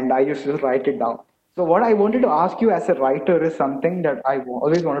 and I used to write it down. So, what I wanted to ask you as a writer is something that I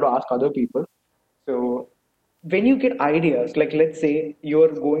always wanted to ask other people. So, when you get ideas, like let's say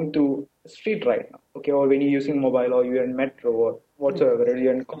you're going to street right now, okay, or when you're using mobile or you're in metro or whatsoever, or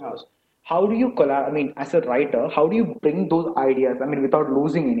you're in class, how do you collab? I mean, as a writer, how do you bring those ideas? I mean, without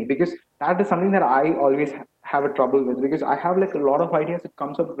losing any, because that is something that I always have a trouble with because I have like a lot of ideas. It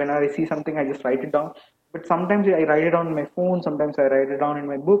comes up when I see something, I just write it down. But sometimes I write it down on my phone, sometimes I write it down in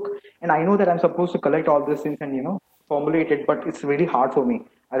my book, and I know that I'm supposed to collect all these things and formulate it, but it's really hard for me.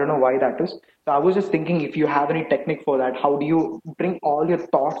 I don't know why that is. So I was just thinking if you have any technique for that, how do you bring all your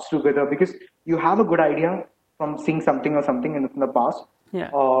thoughts together? Because you have a good idea from seeing something or something in the past, Yeah.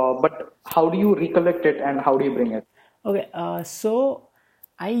 but how do you recollect it and how do you bring it? Okay. So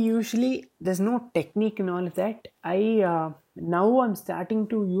I usually there's no technique in all of that. I now I'm starting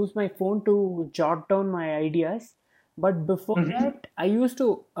to use my phone to jot down my ideas. But before that, I used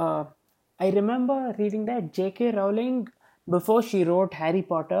to. I remember reading that J.K. Rowling, before she wrote Harry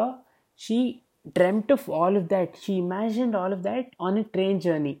Potter, she dreamt of all of that. She imagined all of that on a train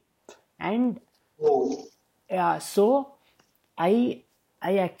journey, and Oh, yeah, so I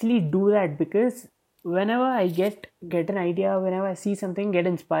I actually do that because whenever I get an idea, whenever I see something, get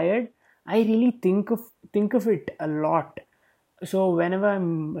inspired, I really think of it a lot. So whenever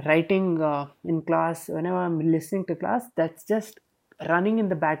I'm writing in class, whenever I'm listening to class, that's just running in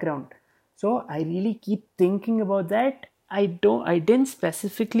the background. So I really keep thinking about that. I didn't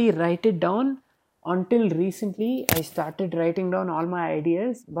specifically write it down until recently. I started writing down all my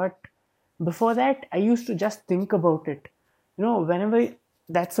ideas, but before that I used to just think about it. Whenever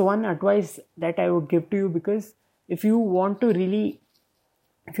that's one advice that I would give to you, because if you want to really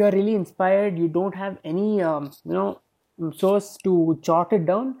if you are really inspired, you don't have any source to jot it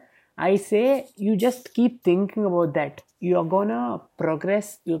down, I say you just keep thinking about that. You're gonna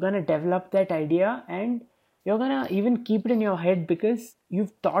progress, you're gonna develop that idea, and you're gonna even keep it in your head because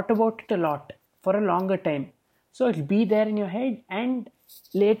you've thought about it a lot for a longer time. So it'll be there in your head, and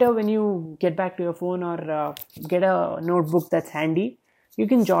later when you get back to your phone or get a notebook that's handy, you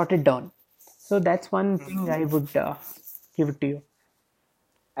can jot it down. So that's one thing I would give it to you.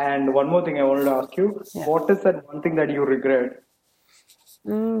 and one more thing I wanted to ask you: Yeah. what is that one thing that you regret?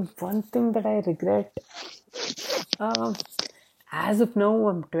 One thing that I regret, um, as of now,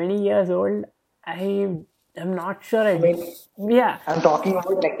 I'm 20 years old. I am not sure. I mean, Yeah. I'm talking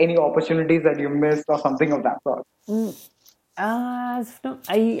about like any opportunities that you missed or something of that sort. As of now,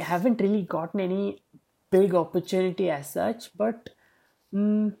 I haven't really gotten any big opportunity as such, but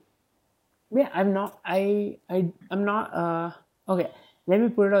Yeah, I'm not. I'm not. Okay, let me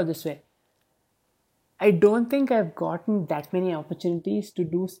put it out this way. I don't think I've gotten that many opportunities to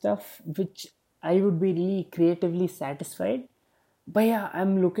do stuff which I would be really creatively satisfied. But yeah,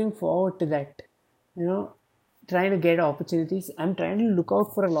 I'm looking forward to that. You know, trying to get opportunities. I'm trying to look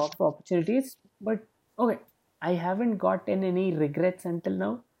out for a lot of opportunities. But okay, I haven't gotten any regrets until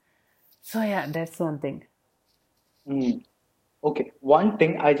now. So yeah, that's one thing. Hmm. Okay, one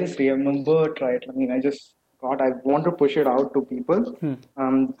thing I just remembered, right? I mean, I just got, I want to push it out to people.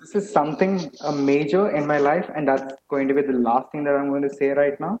 This is something major in my life, and that's going to be the last thing that I'm going to say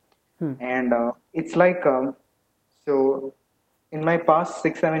right now. And it's like, so in my past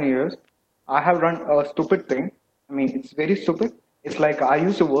 6, 7 years, I have run a stupid thing. I mean, it's very stupid. It's like I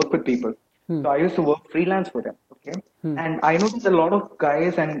used to work with people. So I used to work freelance for them. Okay. And I noticed a lot of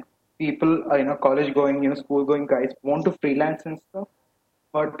guys and people, college going, school going guys want to freelance and stuff.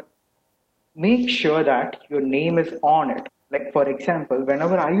 But make sure that your name is on it. Like, for example,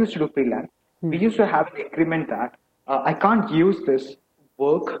 whenever I used to do freelance, we used to have an agreement that I can't use this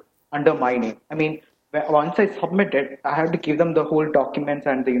work under my name. I mean, once I submit it, I have to give them the whole documents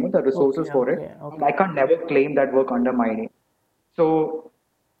and the resources Okay, for it. okay, And okay. I can't never claim that work under my name. So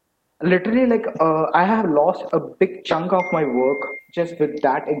literally, like, I have lost a big chunk of my work just with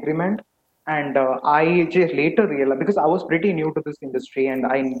that agreement. And I just later realized, because I was pretty new to this industry and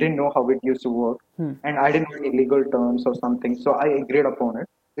I didn't know how it used to work, and I didn't know any legal terms or something, so I agreed upon it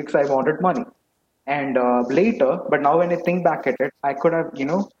because I wanted money. And later, but now when I think back at it, I could have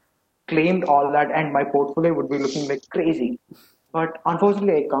claimed all that and my portfolio would be looking like crazy. But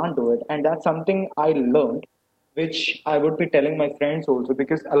unfortunately, I can't do it. And that's something I learned, which I would be telling my friends also,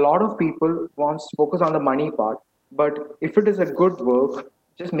 because a lot of people wants to focus on the money part. But if it is a good work,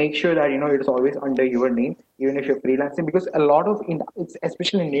 just make sure that it is always under your name, even if you're freelancing. Because a lot of it's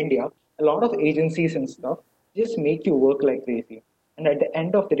especially in India, a lot of agencies and stuff just make you work like crazy. And at the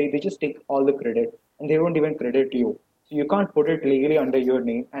end of the day, they just take all the credit and they won't even credit you. So you can't put it legally under your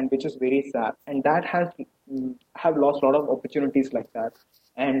name, and which is very sad. And that has have lost a lot of opportunities like that.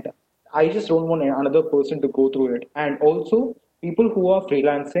 And I just don't want another person to go through it. And also, people who are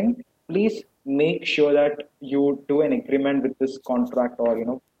freelancing, please make sure that you do an agreement with this contract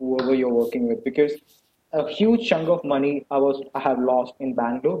or whoever you're working with, because a huge chunk of money I have lost in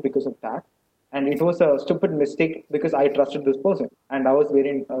Bangalore because of that, and it was a stupid mistake because I trusted this person, and I was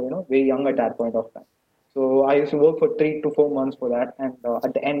very very young at that point of time. So I used to work for 3 to 4 months for that, and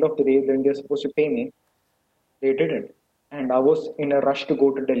at the end of the day, when they're supposed to pay me, they didn't. And I was in a rush to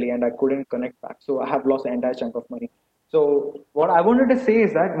go to Delhi and I couldn't connect back. So I have lost an entire chunk of money. So what I wanted to say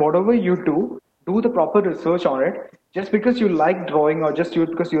is that whatever you do the proper research on it. Just because you like drawing or just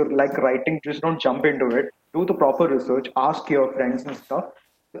because you like writing, just don't jump into it. Do the proper research. Ask your friends and stuff.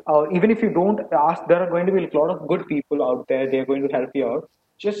 Even if you don't ask, there are going to be a lot of good people out there. They're going to help you out.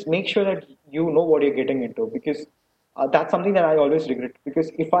 Just make sure that you know what you're getting into, because that's something that I always regret.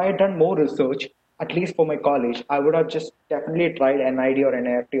 Because if I had done more research, at least for my college, I would have just definitely tried NID or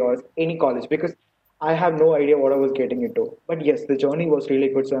NIFT or any college, because I have no idea what I was getting into. But yes, the journey was really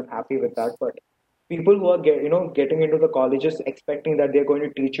good, so I'm happy with that. But people who are getting into the colleges expecting that they're going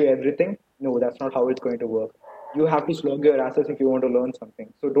to teach you everything, no, that's not how it's going to work. You have to slog your asses if you want to learn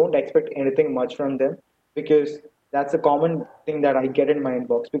something. So don't expect anything much from them, because that's a common thing that I get in my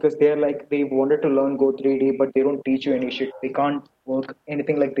inbox, because they're like they wanted to learn Go 3D, but they don't teach you any shit. They can't work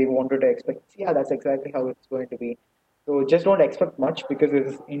anything like they wanted to expect. Yeah, that's exactly how it's going to be. So just don't expect much, because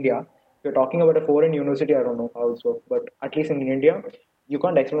this is India. If you're talking about a foreign university, I don't know how it's works, but at least in India, you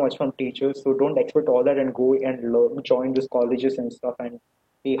can't expect much from teachers. So don't expect all that and go and join these colleges and stuff and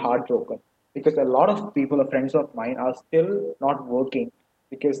be heartbroken. Because a lot of people, friends of mine, are still not working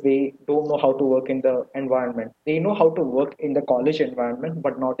because they don't know how to work in the environment. They know how to work in the college environment,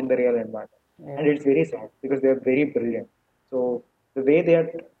 but not in the real environment. Yeah. And it's very sad because they're very brilliant. So the way they are,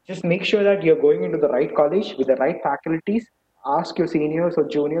 just make sure that you're going into the right college with the right faculties. Ask your seniors or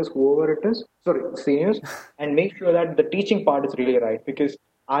juniors, whoever it is, sorry, seniors, and make sure that the teaching part is really right. Because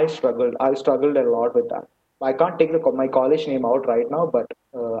I struggled a lot with that. I can't take my college name out right now, but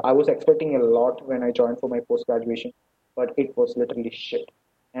I was expecting a lot when I joined for my post graduation, but it was literally shit.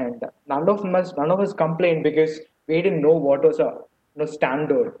 And none of us complained because we didn't know what was a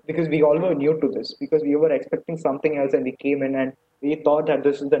standard, because we all were new to this, because we were expecting something else and we came in and we thought that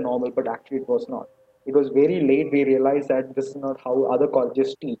this is the normal, but actually it was not. It was very late we realized that this is not how other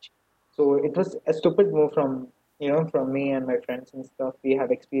colleges teach. So it was a stupid move from from me and my friends and stuff. We have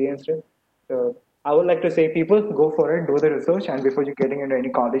experienced it. So I would like to say, people, go for it, do the research, and before you're getting into any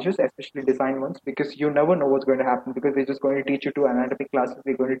colleges, especially design ones, because you never know what's going to happen. Because they're just going to teach you to anatomy classes,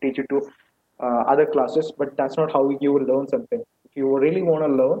 they're going to teach you to other classes, but that's not how you will learn something. If you really want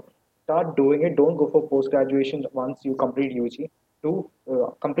to learn, start doing it. Don't go for post graduation once you complete UG. Do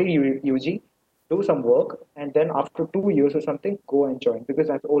complete UG, do some work, and then after 2 years or something, go and join, because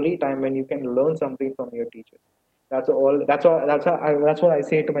that's the only time when you can learn something from your teachers. That's all. That's what I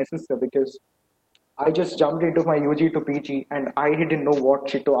say to my sister, because I just jumped into my UG to PG and I didn't know what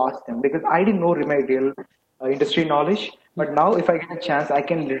shit to ask them, because I didn't know my real industry knowledge. But now, if I get a chance, I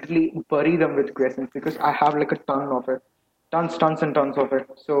can literally bury them with questions, because I have like a ton of it, tons and tons of it.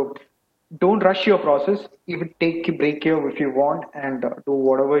 So don't rush your process. Even take a break here if you want, and do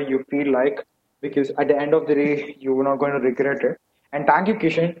whatever you feel like, because at the end of the day, you're not going to regret it. And thank you,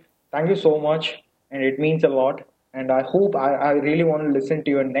 Kishan. Thank you so much. And it means a lot. And I really want to listen to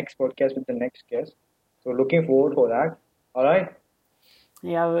your next podcast with the next guest. So looking forward for that. All right.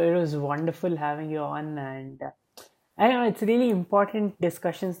 Yeah, it was wonderful having you on, and I don't know it's really important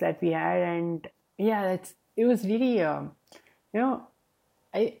discussions that we had, and yeah, it was really you know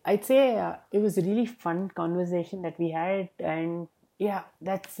I'd say it was a really fun conversation that we had, and yeah,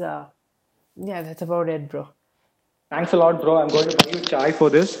 that's about it, bro. Thanks a lot, bro. I'm going to buy you chai for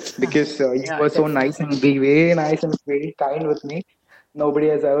this, because you Yeah, were so nice definitely. and be very nice and very kind with me. Nobody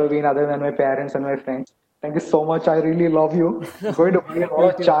has ever been other than my parents and my friends. Thank you so much. I really love you. I'm going to buy you a Me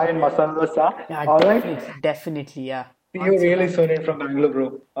lot of too. chai and masala dosa. Yeah, All right. definitely, yeah. See you Once you really come. soon in from Bangalore,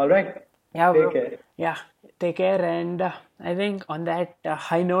 bro. All right. Yeah, Take bro. care. Yeah, take care. And I think on that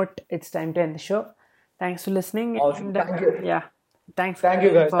high note, it's time to end the show. Thanks for listening. Awesome. And Thank you. yeah, thanks, Thank you,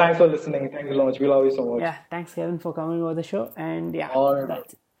 Kevin, guys. for Thanks for listening. Thank you so much. We love you so much. yeah, thanks, Kevin, for coming over the show. And yeah, All right.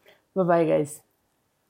 that's it. Bye bye, guys.